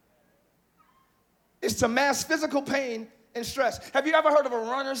 It's to mask physical pain and stress. Have you ever heard of a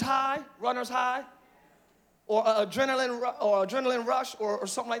runner's high? Runner's high? Or adrenaline rush or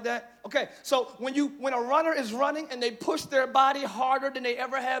something like that? Okay, so when a runner is running and they push their body harder than they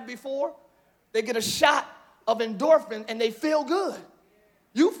ever have before, they get a shot of endorphin and they feel good.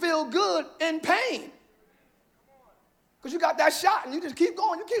 You feel good in pain. Because you got that shot and you just keep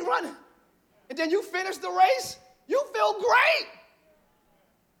going, you keep running. And then you finish the race, you feel great.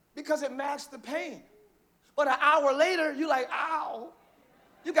 Because it masks the pain. But an hour later, you're like, ow.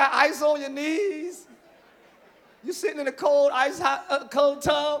 You got ice on your knees. You sitting in a cold cold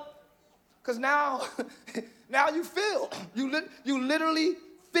tub. Because now you feel. You literally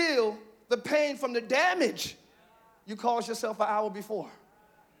feel the pain from the damage you caused yourself an hour before.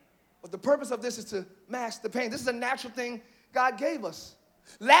 But the purpose of this is to mask the pain. This is a natural thing God gave us.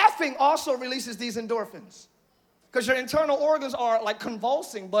 Laughing also releases these endorphins. Because your internal organs are like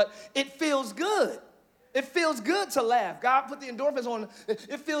convulsing, but it feels good. It feels good to laugh. God put the endorphins on.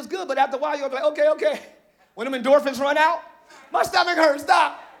 It feels good, but after a while, you're like, okay. When them endorphins run out, my stomach hurts.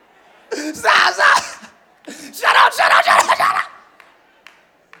 Stop. Stop. Shut up.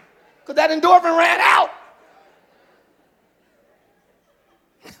 Because that endorphin ran out.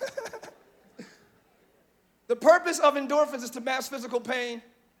 The purpose of endorphins is to mask physical pain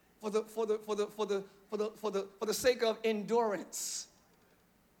for the sake of endurance.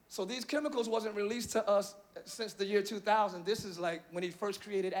 So these chemicals wasn't released to us since the year 2000. This is like when he first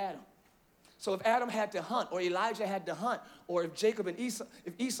created Adam. So if Adam had to hunt, or Elijah had to hunt, or if Jacob and Esau,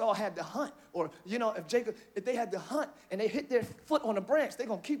 if Esau had to hunt, or if they had to hunt and they hit their foot on a branch, they're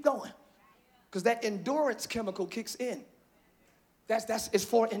gonna keep going. Because that endurance chemical kicks in. It's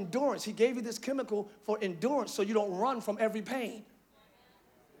for endurance. He gave you this chemical for endurance so you don't run from every pain.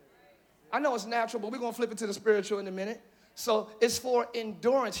 I know it's natural, but we're going to flip it to the spiritual in a minute. So it's for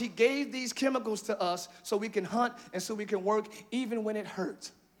endurance. He gave these chemicals to us so we can hunt and so we can work even when it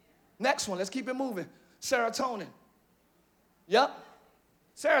hurts. Next one, let's keep it moving. Serotonin. Yep.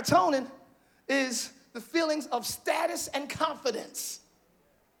 Serotonin is the feelings of status and confidence.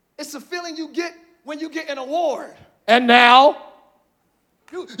 It's the feeling you get when you get an award. And now,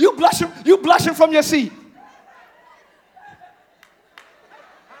 you blushing from your seat.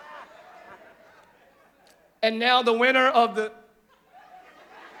 And now the winner of the,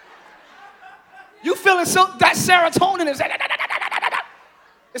 you feeling so, that serotonin is,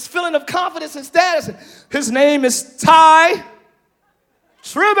 it's feeling of confidence and status. His name is Tribbett.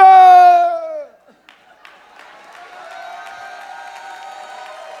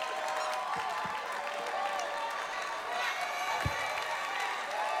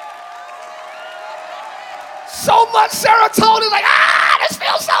 So much serotonin, like, this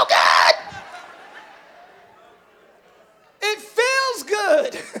feels so good. It feels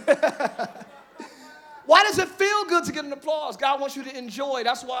good. Why does it feel good to get an applause? God wants you to enjoy.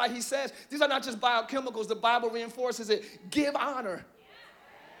 That's why he says, these are not just biochemicals. The Bible reinforces it. Give honor.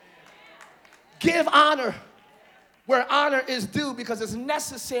 Give honor where honor is due because it's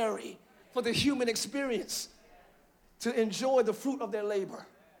necessary for the human experience to enjoy the fruit of their labor.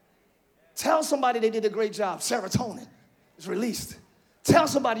 Tell somebody they did a great job. Serotonin is released. Tell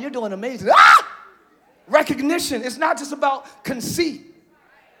somebody you're doing amazing. Recognition. It's not just about conceit.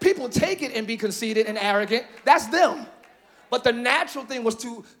 People take it and be conceited and arrogant. That's them. But the natural thing was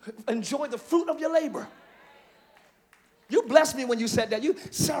to enjoy the fruit of your labor. You blessed me when you said that.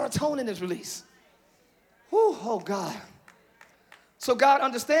 Serotonin is released. Whew, oh, God. So God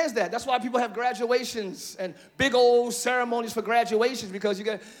understands that. That's why people have graduations and big old ceremonies for graduations because you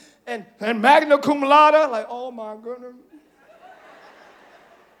get, and magna cum laude, like, oh, my goodness.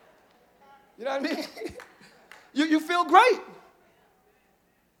 You know what I mean? You feel great.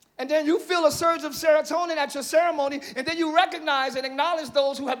 And then you feel a surge of serotonin at your ceremony, and then you recognize and acknowledge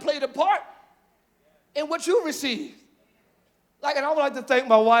those who have played a part in what you received. Like, and I would like to thank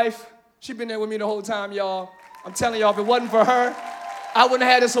my wife. She's been there with me the whole time, y'all. I'm telling y'all, if it wasn't for her, I wouldn't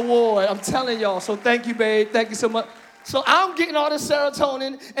have had this award. I'm telling y'all. So thank you, babe. Thank you so much. So I'm getting all this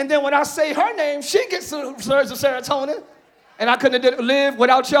serotonin, and then when I say her name, she gets a surge of serotonin. And I couldn't have lived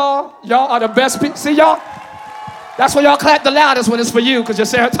without y'all. Y'all are the best people. See, y'all? That's why y'all clap the loudest when it's for you, because your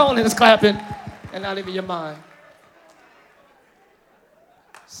serotonin is clapping and not even your mind.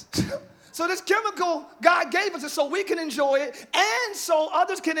 So this chemical, God gave us it so we can enjoy it and so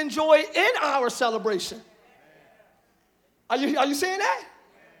others can enjoy it in our celebration. Are you seeing that?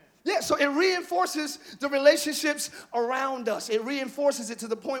 Yeah, so it reinforces the relationships around us. It reinforces it to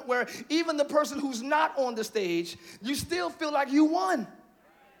the point where even the person who's not on the stage, you still feel like you won.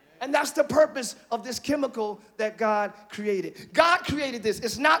 And that's the purpose of this chemical that God created. God created this.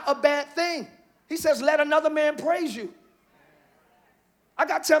 It's not a bad thing. He says, let another man praise you. I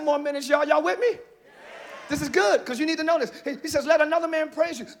got 10 more minutes, y'all. Y'all with me? This is good because you need to know this. He says, let another man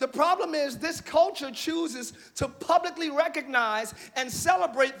praise you. The problem is this culture chooses to publicly recognize and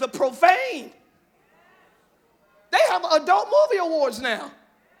celebrate the profane. They have adult movie awards now.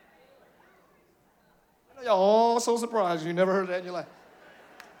 I know y'all all so surprised. You never heard that in your life.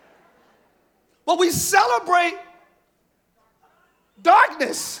 But we celebrate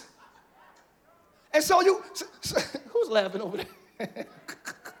darkness. And so who's laughing over there?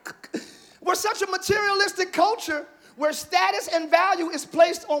 We're such a materialistic culture where status and value is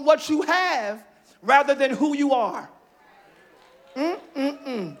placed on what you have rather than who you are.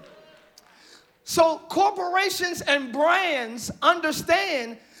 So corporations and brands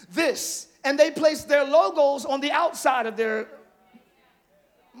understand this, and they place their logos on the outside of their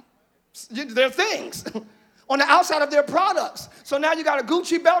things, on the outside of their products. So now you got a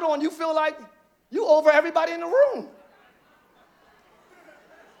Gucci belt on, you feel like you over everybody in the room.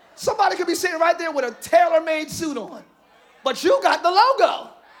 Somebody could be sitting right there with a tailor-made suit on, but you got the logo.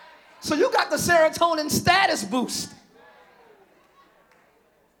 So you got the serotonin status boost.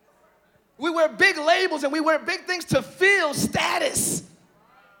 We wear big labels and we wear big things to feel status.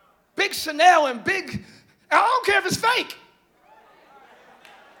 Big Chanel and big, I don't care if it's fake.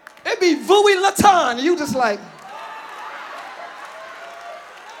 It'd be Vuitton Latin. You just like,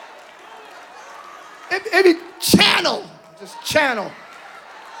 it'd be Channel, just Channel.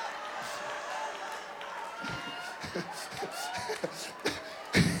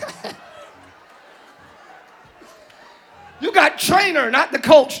 You got trainer, not the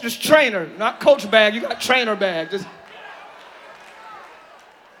coach, just trainer. Not coach bag, you got trainer bag. Just.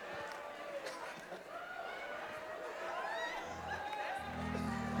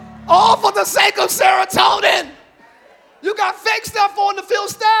 All for the sake of serotonin. You got fake stuff on to feel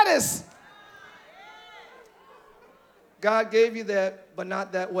status. God gave you that, but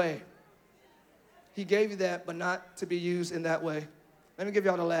not that way. He gave you that, but not to be used in that way. Let me give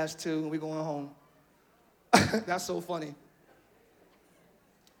y'all the last two, and we're going home. That's so funny.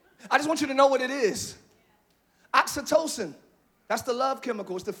 I just want you to know what it is. Oxytocin, that's the love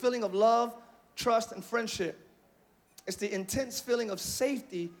chemical. It's the feeling of love, trust, and friendship. It's the intense feeling of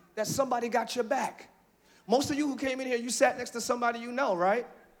safety that somebody got your back. Most of you who came in here, you sat next to somebody you know, right?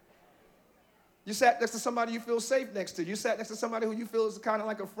 You sat next to somebody you feel safe next to. You sat next to somebody who you feel is kind of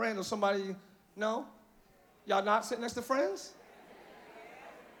like a friend or somebody you know. Y'all not sitting next to friends?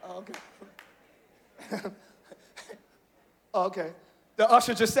 Oh, okay. Oh, okay. The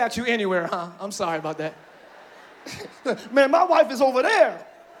usher just sat you anywhere, huh? I'm sorry about that. Man, my wife is over there.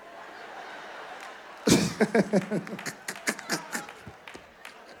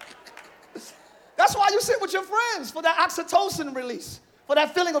 That's why you sit with your friends, for that oxytocin release, for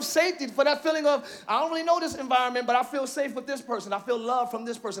that feeling of safety, for that feeling of, I don't really know this environment, but I feel safe with this person. I feel love from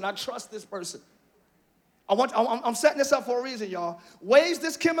this person. I trust this person. I'm setting this up for a reason, y'all. Ways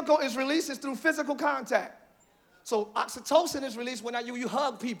this chemical is released is through physical contact. So oxytocin is released when you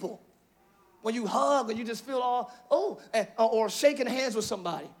hug people. When you hug and you just feel or shaking hands with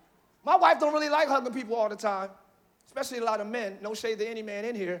somebody. My wife don't really like hugging people all the time, especially a lot of men. No shade to any man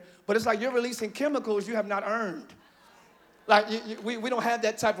in here, but it's like you're releasing chemicals you have not earned. Like we don't have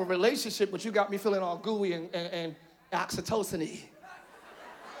that type of relationship, but you got me feeling all gooey and oxytocin-y.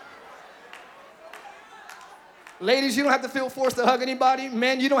 Ladies, you don't have to feel forced to hug anybody.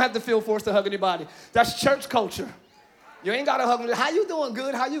 Men, you don't have to feel forced to hug anybody. That's church culture. You ain't got to hug them. How you doing?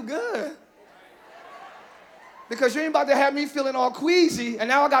 Good. How you good? Because you ain't about to have me feeling all queasy, and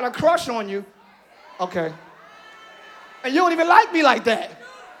now I got a crush on you. Okay. And you don't even like me like that.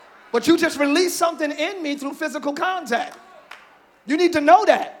 But you just released something in me through physical contact. You need to know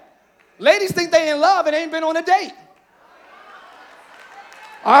that. Ladies think they in love and ain't been on a date.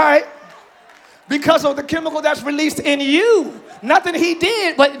 All right. Because of the chemical that's released in you. Nothing he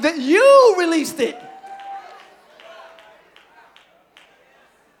did, but that you released it.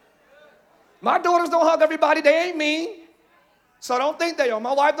 My daughters don't hug everybody. They ain't mean. So don't think they are.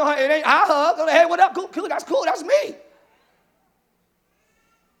 My wife don't hug. It ain't. I hug. Hey, what up? Cool. That's cool. That's me.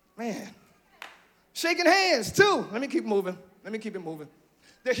 Man. Shaking hands, too. Let me keep moving. Let me keep it moving.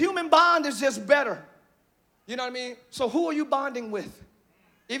 The human bond is just better. You know what I mean? So who are you bonding with?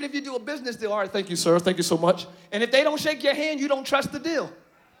 Even if you do a business deal, all right, thank you, sir. Thank you so much. And if they don't shake your hand, you don't trust the deal.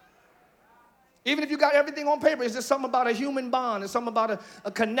 Even if you got everything on paper, it's just something about a human bond. It's something about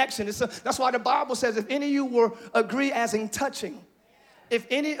a connection. That's why the Bible says, if any of you will agree as in touching, if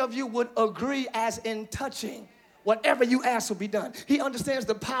any of you would agree as in touching, whatever you ask will be done. He understands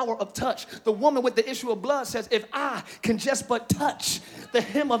the power of touch. The woman with the issue of blood says, if I can just but touch the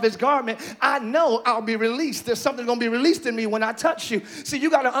hem of his garment, I know I'll be released. There's something going to be released in me when I touch you. See,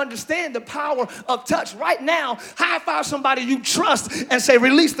 you got to understand the power of touch. Right now, high five somebody you trust and say,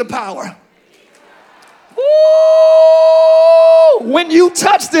 release the power. Woo! When you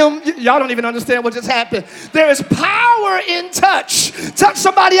touch them, y'all don't even understand what just happened. There is power in touch. Touch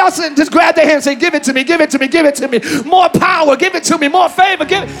somebody else and just grab their hand and say, give it to me, give it to me, give it to me. More power, give it to me, more favor.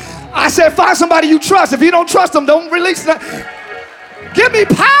 I said, find somebody you trust. If you don't trust them, don't release that. Give me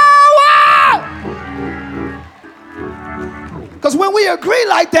power! Because when we agree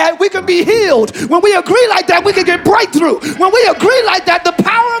like that, we can be healed. When we agree like that, we can get breakthrough. When we agree like that, the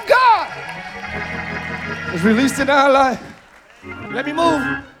power of God is released in our life. Let me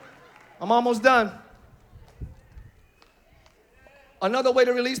move. I'm almost done. Another way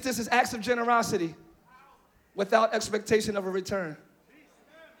to release this is acts of generosity without expectation of a return.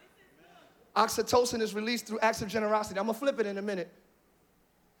 Oxytocin is released through acts of generosity. I'm going to flip it in a minute.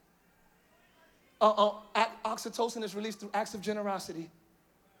 Oxytocin is released through acts of generosity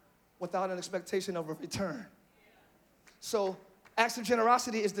without an expectation of a return. So, acts of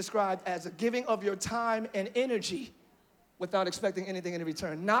generosity is described as a giving of your time and energy without expecting anything in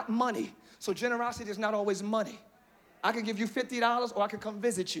return, not money. So generosity is not always money. I can give you $50 or I can come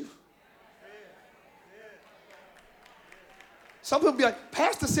visit you. Some people be like,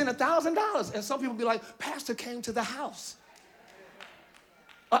 Pastor sent $1,000. And some people be like, Pastor came to the house.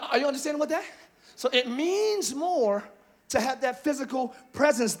 Are you understanding what that? So it means more to have that physical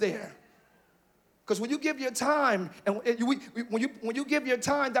presence there. Because when you give your time, and when you give your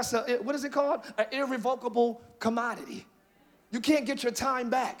time, that's what is it called? An irrevocable commodity. You can't get your time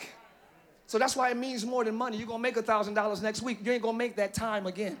back. So that's why it means more than money. You're going to make $1,000 next week. You ain't going to make that time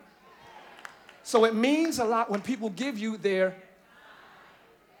again. So it means a lot when people give you their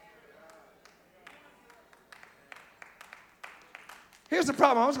Here's the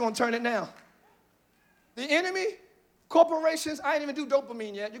problem. I'm just going to turn it now. The enemy, corporations, I ain't even do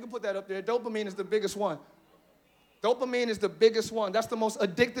dopamine yet. You can put that up there. Dopamine is the biggest one. Dopamine is the biggest one. That's the most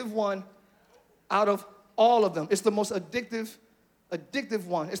addictive one out of all of them. It's the most addictive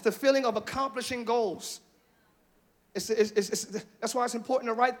one. It's the feeling of accomplishing goals. That's why it's important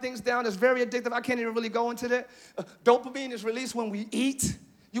to write things down. It's very addictive. I can't even really go into that. Dopamine is released when we eat.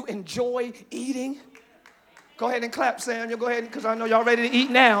 You enjoy eating. Go ahead and clap, Samuel. Go ahead, because I know y'all ready to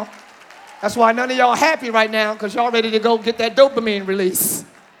eat now. That's why none of y'all happy right now, because y'all ready to go get that dopamine release.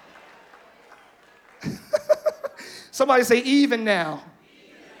 Somebody say even now.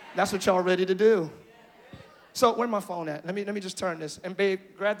 That's what y'all ready to do. So where's my phone at? Let me just turn this. And babe,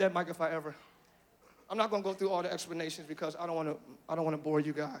 grab that mic if I ever. I'm not going to go through all the explanations because I don't want to bore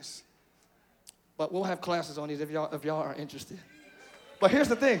you guys. But we'll have classes on these if y'all are interested. But here's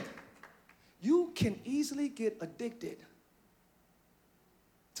the thing. You can easily get addicted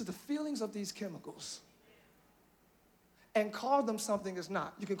to the feelings of these chemicals and call them something it's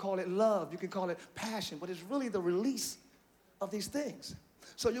not. You can call it love. You can call it passion. But it's really the release of these things.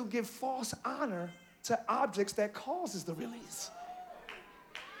 So you give false honor to objects that causes the release.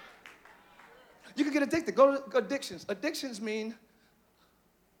 You can get addicted. Go to addictions. Addictions mean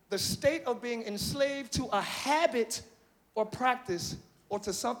the state of being enslaved to a habit or practice or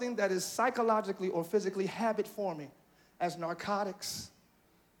to something that is psychologically or physically habit-forming, as narcotics,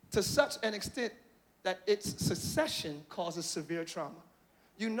 to such an extent that its cessation causes severe trauma.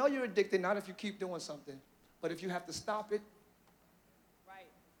 You know you're addicted not if you keep doing something, but if you have to stop it, right,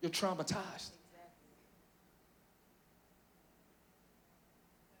 you're traumatized.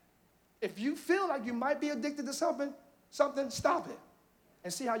 If you feel like you might be addicted to something, stop it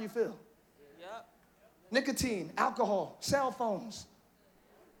and see how you feel. Yep. Nicotine, alcohol, cell phones.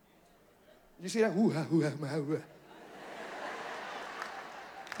 You see that?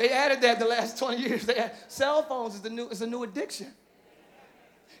 They added that the last 20 years. Cell phones is a new addiction.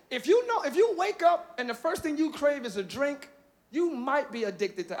 If you wake up and the first thing you crave is a drink, you might be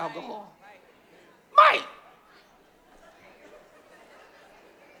addicted to alcohol. Might.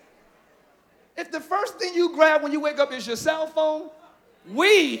 If the first thing you grab when you wake up is your cell phone,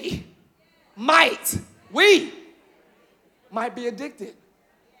 we might be addicted.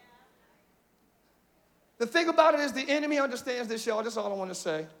 The thing about it is the enemy understands this, y'all. That's all I want to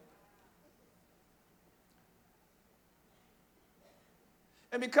say.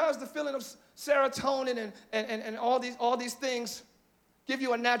 And because the feeling of serotonin and all these things give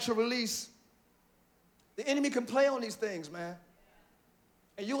you a natural release, the enemy can play on these things, man.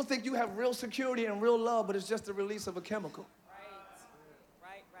 And you'll think you have real security and real love, but it's just the release of a chemical.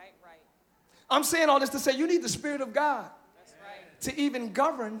 Right. I'm saying all this to say you need the Spirit of God. That's right. To even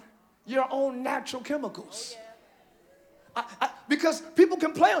govern your own natural chemicals. Oh, yeah. Because people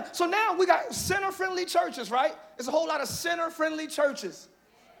can play on. So now we got sinner-friendly churches, right? There's a whole lot of sinner-friendly churches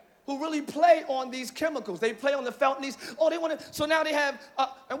who really play on these chemicals. They play on the felonies. Oh, they want to. So now they have,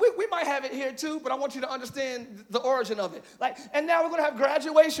 and we might have it here too, but I want you to understand the origin of it. And now we're going to have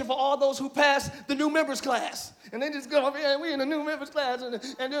graduation for all those who passed the new members class. And they just go up here, and we in the new members class,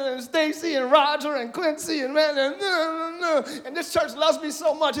 and Stacy and Roger and Quincy and man, and this church loves me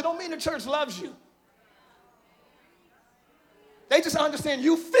so much. It don't mean the church loves you. They just understand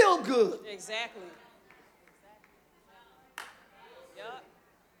you feel good. Exactly.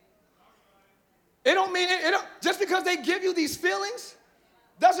 It don't mean it. Just because they give you these feelings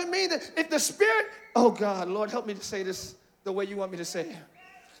doesn't mean that if the Spirit, oh God, Lord, help me to say this the way you want me to say it.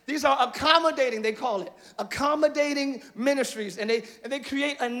 These are accommodating, they call it, accommodating ministries, and they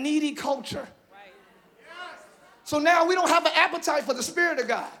create a needy culture. Right. So now we don't have an appetite for the Spirit of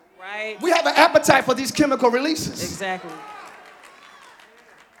God. Right. We have an appetite for these chemical releases. Exactly.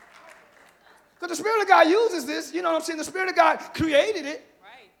 Because the Spirit of God uses this, you know what I'm saying? The Spirit of God created it.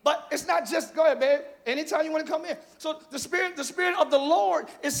 But it's not just, go ahead, babe, anytime you want to come in. So the Spirit of the Lord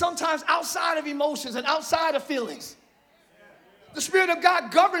is sometimes outside of emotions and outside of feelings. The Spirit of God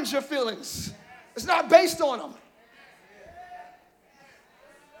governs your feelings. It's not based on them.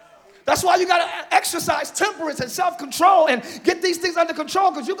 That's why you got to exercise temperance and self-control and get these things under control,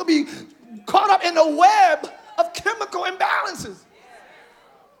 because you could be caught up in the web of chemical imbalances.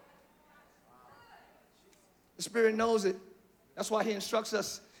 The Spirit knows it. That's why he instructs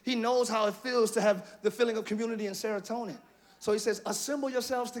us. He knows how it feels to have the feeling of community and serotonin. So he says, assemble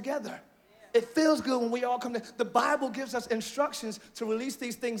yourselves together. It feels good when we all come together. The Bible gives us instructions to release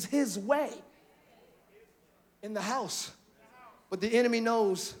these things his way in the house. But the enemy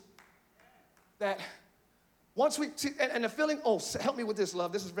knows that once we, see, and the feeling, oh, help me with this,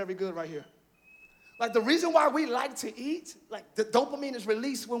 love. This is very good right here. Like the reason why we like to eat, like the dopamine is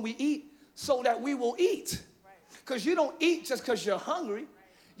released when we eat so that we will eat. Because you don't eat just because you're hungry.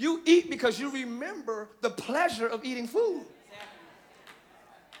 You eat because you remember the pleasure of eating food.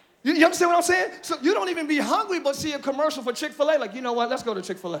 You understand what I'm saying? So you don't even be hungry but see a commercial for Chick-fil-A. Like, you know what? Let's go to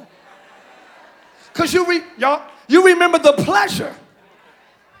Chick-fil-A. Because you remember the pleasure.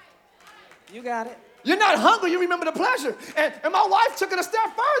 You got it. You're not hungry. You remember the pleasure. And my wife took it a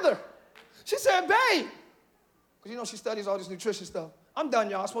step further. She said, babe, because you know she studies all this nutrition stuff. I'm done,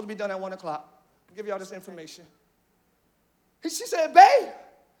 y'all. I'm supposed to be done at 1 o'clock. I'll give y'all this information. She said, babe,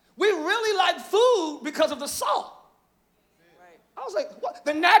 we really like food because of the salt. Right. I was like, what?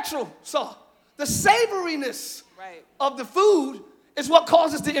 The natural salt. The savoriness Right. of the food is what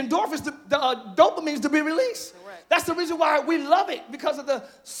causes the endorphins, the dopamines to be released. Correct. That's the reason why we love it, because of the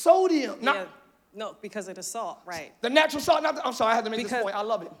sodium. Yeah. No, because of the salt, right. The natural salt. I'm sorry, I had to make this point. I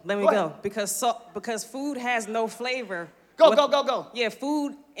love it. Let me go. Because food has no flavor. Go. Yeah,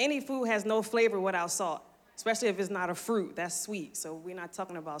 any food has no flavor without salt, especially if it's not a fruit. That's sweet, so we're not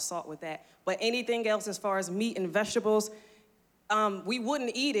talking about salt with that. But anything else as far as meat and vegetables, we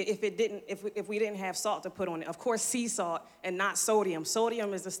wouldn't eat it if we didn't have salt to put on it. Of course, sea salt and not sodium.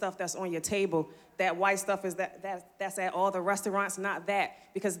 Sodium is the stuff that's on your table. That white stuff is that's at all the restaurants, not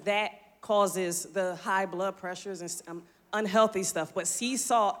that, because that causes the high blood pressures and unhealthy stuff. But sea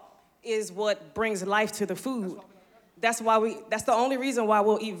salt is what brings life to the food. That's the only reason why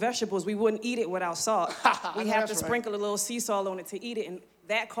we'll eat vegetables. We wouldn't eat it without salt. We have to sprinkle a little sea salt on it to eat it, and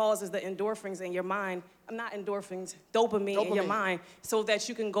that causes the endorphins in your mind. Not endorphins, dopamine in your mind, so that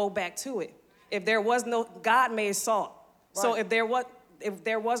you can go back to it. If there was no, God made salt. Right. So if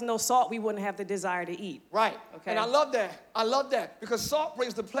there was no salt, we wouldn't have the desire to eat. Right. Okay. And I love that because salt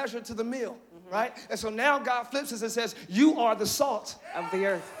brings the pleasure to the meal, right? And so now God flips it and says, you are the salt of the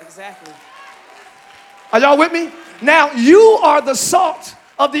earth. Exactly. Are y'all with me? Now, you are the salt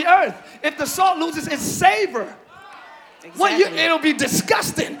of the earth. If the salt loses its savor, it'll be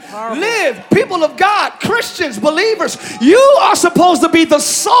disgusting. Horrible. People of God, Christians, believers, you are supposed to be the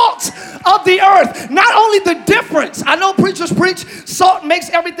salt of the earth. Not only the difference. I know preachers preach salt makes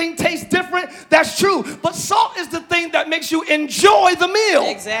everything taste different. That's true. But salt is the thing that makes you enjoy the meal.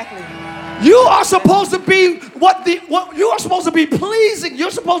 Exactly. You are supposed to be what you are supposed to be pleasing.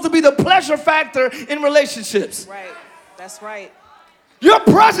 You're supposed to be the pleasure factor in relationships. Right. That's right. Your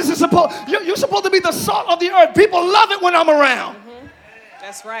presence is you're supposed to be the salt of the earth. People love it when I'm around. Mm-hmm.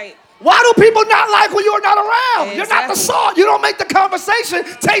 That's right. Why do people not like when you're not around? Exactly. You're not the salt. You don't make the conversation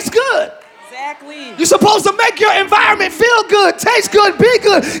taste good. Exactly. You're supposed to make your environment feel good, taste good, be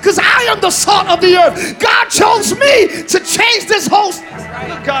good, because I am the salt of the earth. God chose me to change this whole.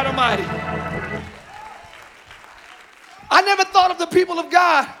 Right. God Almighty. I never thought of the people of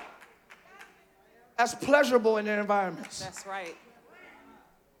God as pleasurable in their environments. That's right.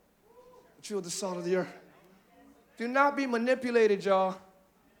 But you are the salt of the earth. Do not be manipulated, y'all.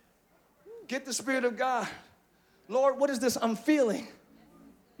 Get the Spirit of God. Lord, what is this I'm feeling?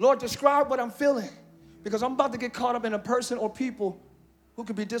 Lord, describe what I'm feeling. Because I'm about to get caught up in a person or people who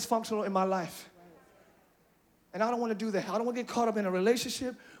could be dysfunctional in my life. And I don't want to do that. I don't want to get caught up in a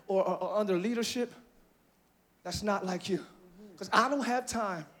relationship or under leadership that's not like you. Because I don't have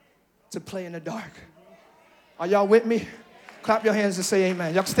time to play in the dark. Are y'all with me? Clap your hands and say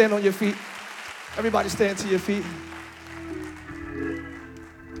amen. Y'all stand on your feet. Everybody stand to your feet.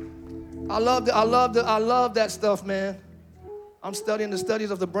 I love that stuff, man. I'm studying the studies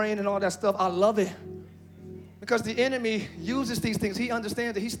of the brain and all that stuff. I love it. Because the enemy uses these things. He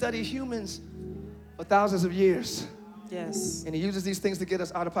understands that he studied humans for thousands of years. Yes. And he uses these things to get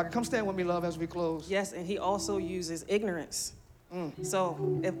us out of pocket. Come stand with me, love, as we close. Yes, and he also uses ignorance.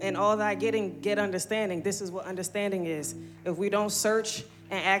 So, in all thy getting, get understanding. This is what understanding is. If we don't search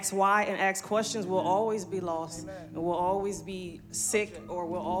and ask why and ask questions, we'll always be lost. Amen. And we'll always be sick, or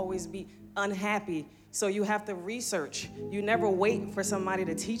we'll always be unhappy. So you have to research. You never wait for somebody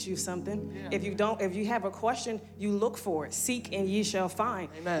to teach you something. Yeah. If you have a question, you look for it. Seek and ye shall find.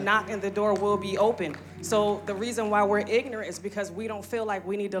 Amen. Knock and the door will be open. So the reason why we're ignorant is because we don't feel like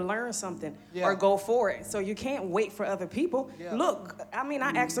we need to learn something or go for it. So you can't wait for other people. Yeah. Look,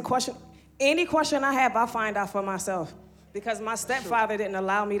 I ask a question. Any question I have, I find out for myself. Because my stepfather didn't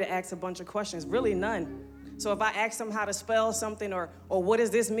allow me to ask a bunch of questions. Really none. So if I ask him how to spell something or what does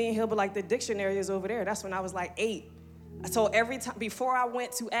this mean, he'll be like, the dictionary is over there. That's when I was like 8. So every time, before I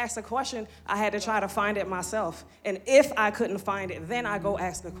went to ask a question, I had to try to find it myself. And if I couldn't find it, then I go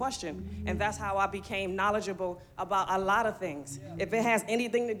ask a question. And that's how I became knowledgeable about a lot of things. If it has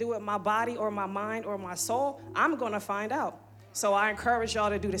anything to do with my body or my mind or my soul, I'm going to find out. So I encourage y'all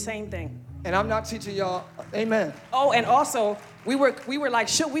to do the same thing. And I'm not teaching y'all, amen. Oh, and also, we were like,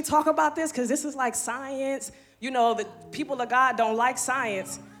 should we talk about this? Because this is like science. You know, the people of God don't like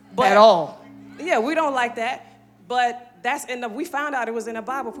science. But, at all. Yeah, we don't like that. But we found out it was in the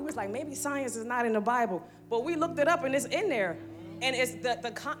Bible. We was like, maybe science is not in the Bible. But we looked it up and it's in there. And it's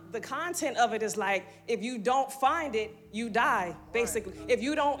the content of it is like, if you don't find it, you die, basically. Right. If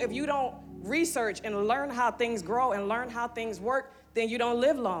you don't research and learn how things grow and learn how things work, then you don't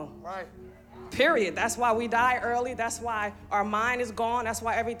live long. Right. Period. That's why we die early. That's why our mind is gone. That's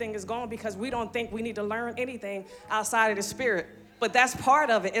why everything is gone, because we don't think we need to learn anything outside of the spirit. But that's part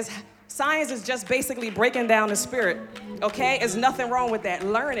of it. Science is just basically breaking down the spirit, okay? There's nothing wrong with that.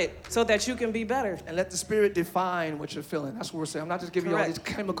 Learn it so that you can be better. And let the spirit define what you're feeling. That's what we're saying. I'm not just giving you all these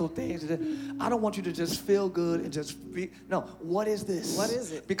chemical things. I don't want you to just feel good and just be. No, what is this? What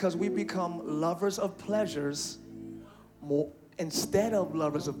is it? Because we become lovers of pleasures more instead of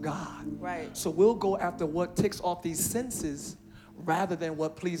lovers of God. Right. So we'll go after what ticks off these senses rather than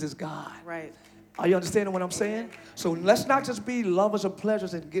what pleases God. Right. Are you understanding what I'm saying? So let's not just be lovers of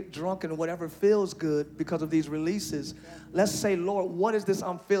pleasures and get drunk and whatever feels good because of these releases. Let's say, Lord, what is this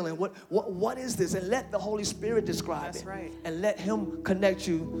I'm feeling? What is this? And let the Holy Spirit describe it. That's right. And let him connect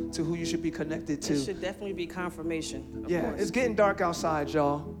you to who you should be connected to. It should definitely be confirmation. Of course. It's getting dark outside,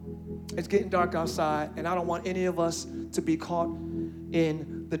 y'all. It's getting dark outside, and I don't want any of us to be caught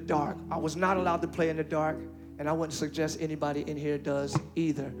in the dark. I was not allowed to play in the dark, and I wouldn't suggest anybody in here does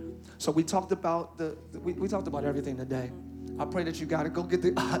either. So we talked about we talked about everything today. I pray that you got to go get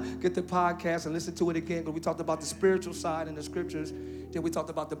the podcast and listen to it again, because we talked about the spiritual side in the scriptures. Then we talked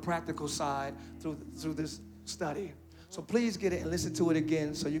about the practical side through this study. So please get it and listen to it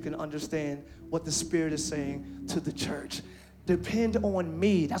again so you can understand what the Spirit is saying to the church. Depend on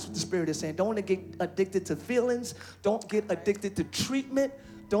me. That's what the Spirit is saying. Don't get addicted to feelings. Don't get addicted to treatment.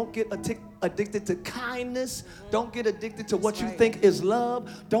 Don't get addicted to kindness. Don't get addicted to what you think is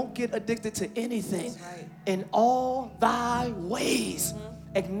love. Don't get addicted to anything. Right. In all thy ways,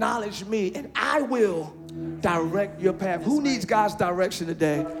 acknowledge me, and I will direct your path. Who needs God's direction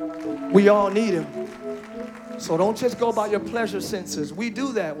today? We all need him. So don't just go by your pleasure senses. We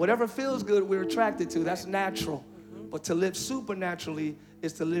do that. Whatever feels good, we're attracted to. That's natural. But to live supernaturally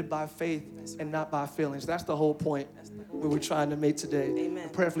is to live by faith and not by feelings. That's the whole point we were trying to make today. Amen.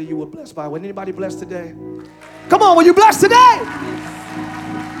 And prayerfully you were blessed by it. Was anybody blessed today? Come on, were you blessed today?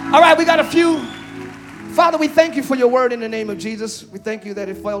 All right, we got a few. Father, we thank you for your word in the name of Jesus. We thank you that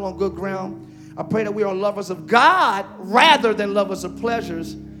it fell on good ground. I pray that we are lovers of God rather than lovers of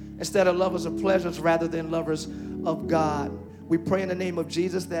pleasures, instead of lovers of pleasures rather than lovers of God. We pray in the name of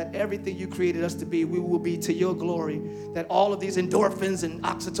Jesus that everything you created us to be, we will be to your glory. That all of these endorphins and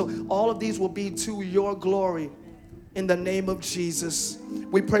oxytocin, all of these will be to your glory in the name of Jesus.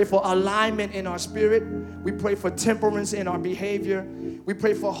 We pray for alignment in our spirit. We pray for temperance in our behavior. We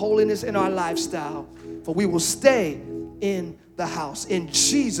pray for holiness in our lifestyle. For we will stay in the house. In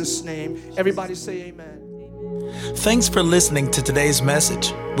Jesus' name, everybody say amen. Thanks for listening to today's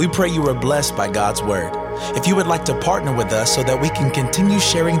message. We pray you were blessed by God's word. If you would like to partner with us so that we can continue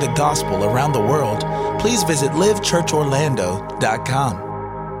sharing the gospel around the world, please visit livechurchorlando.com.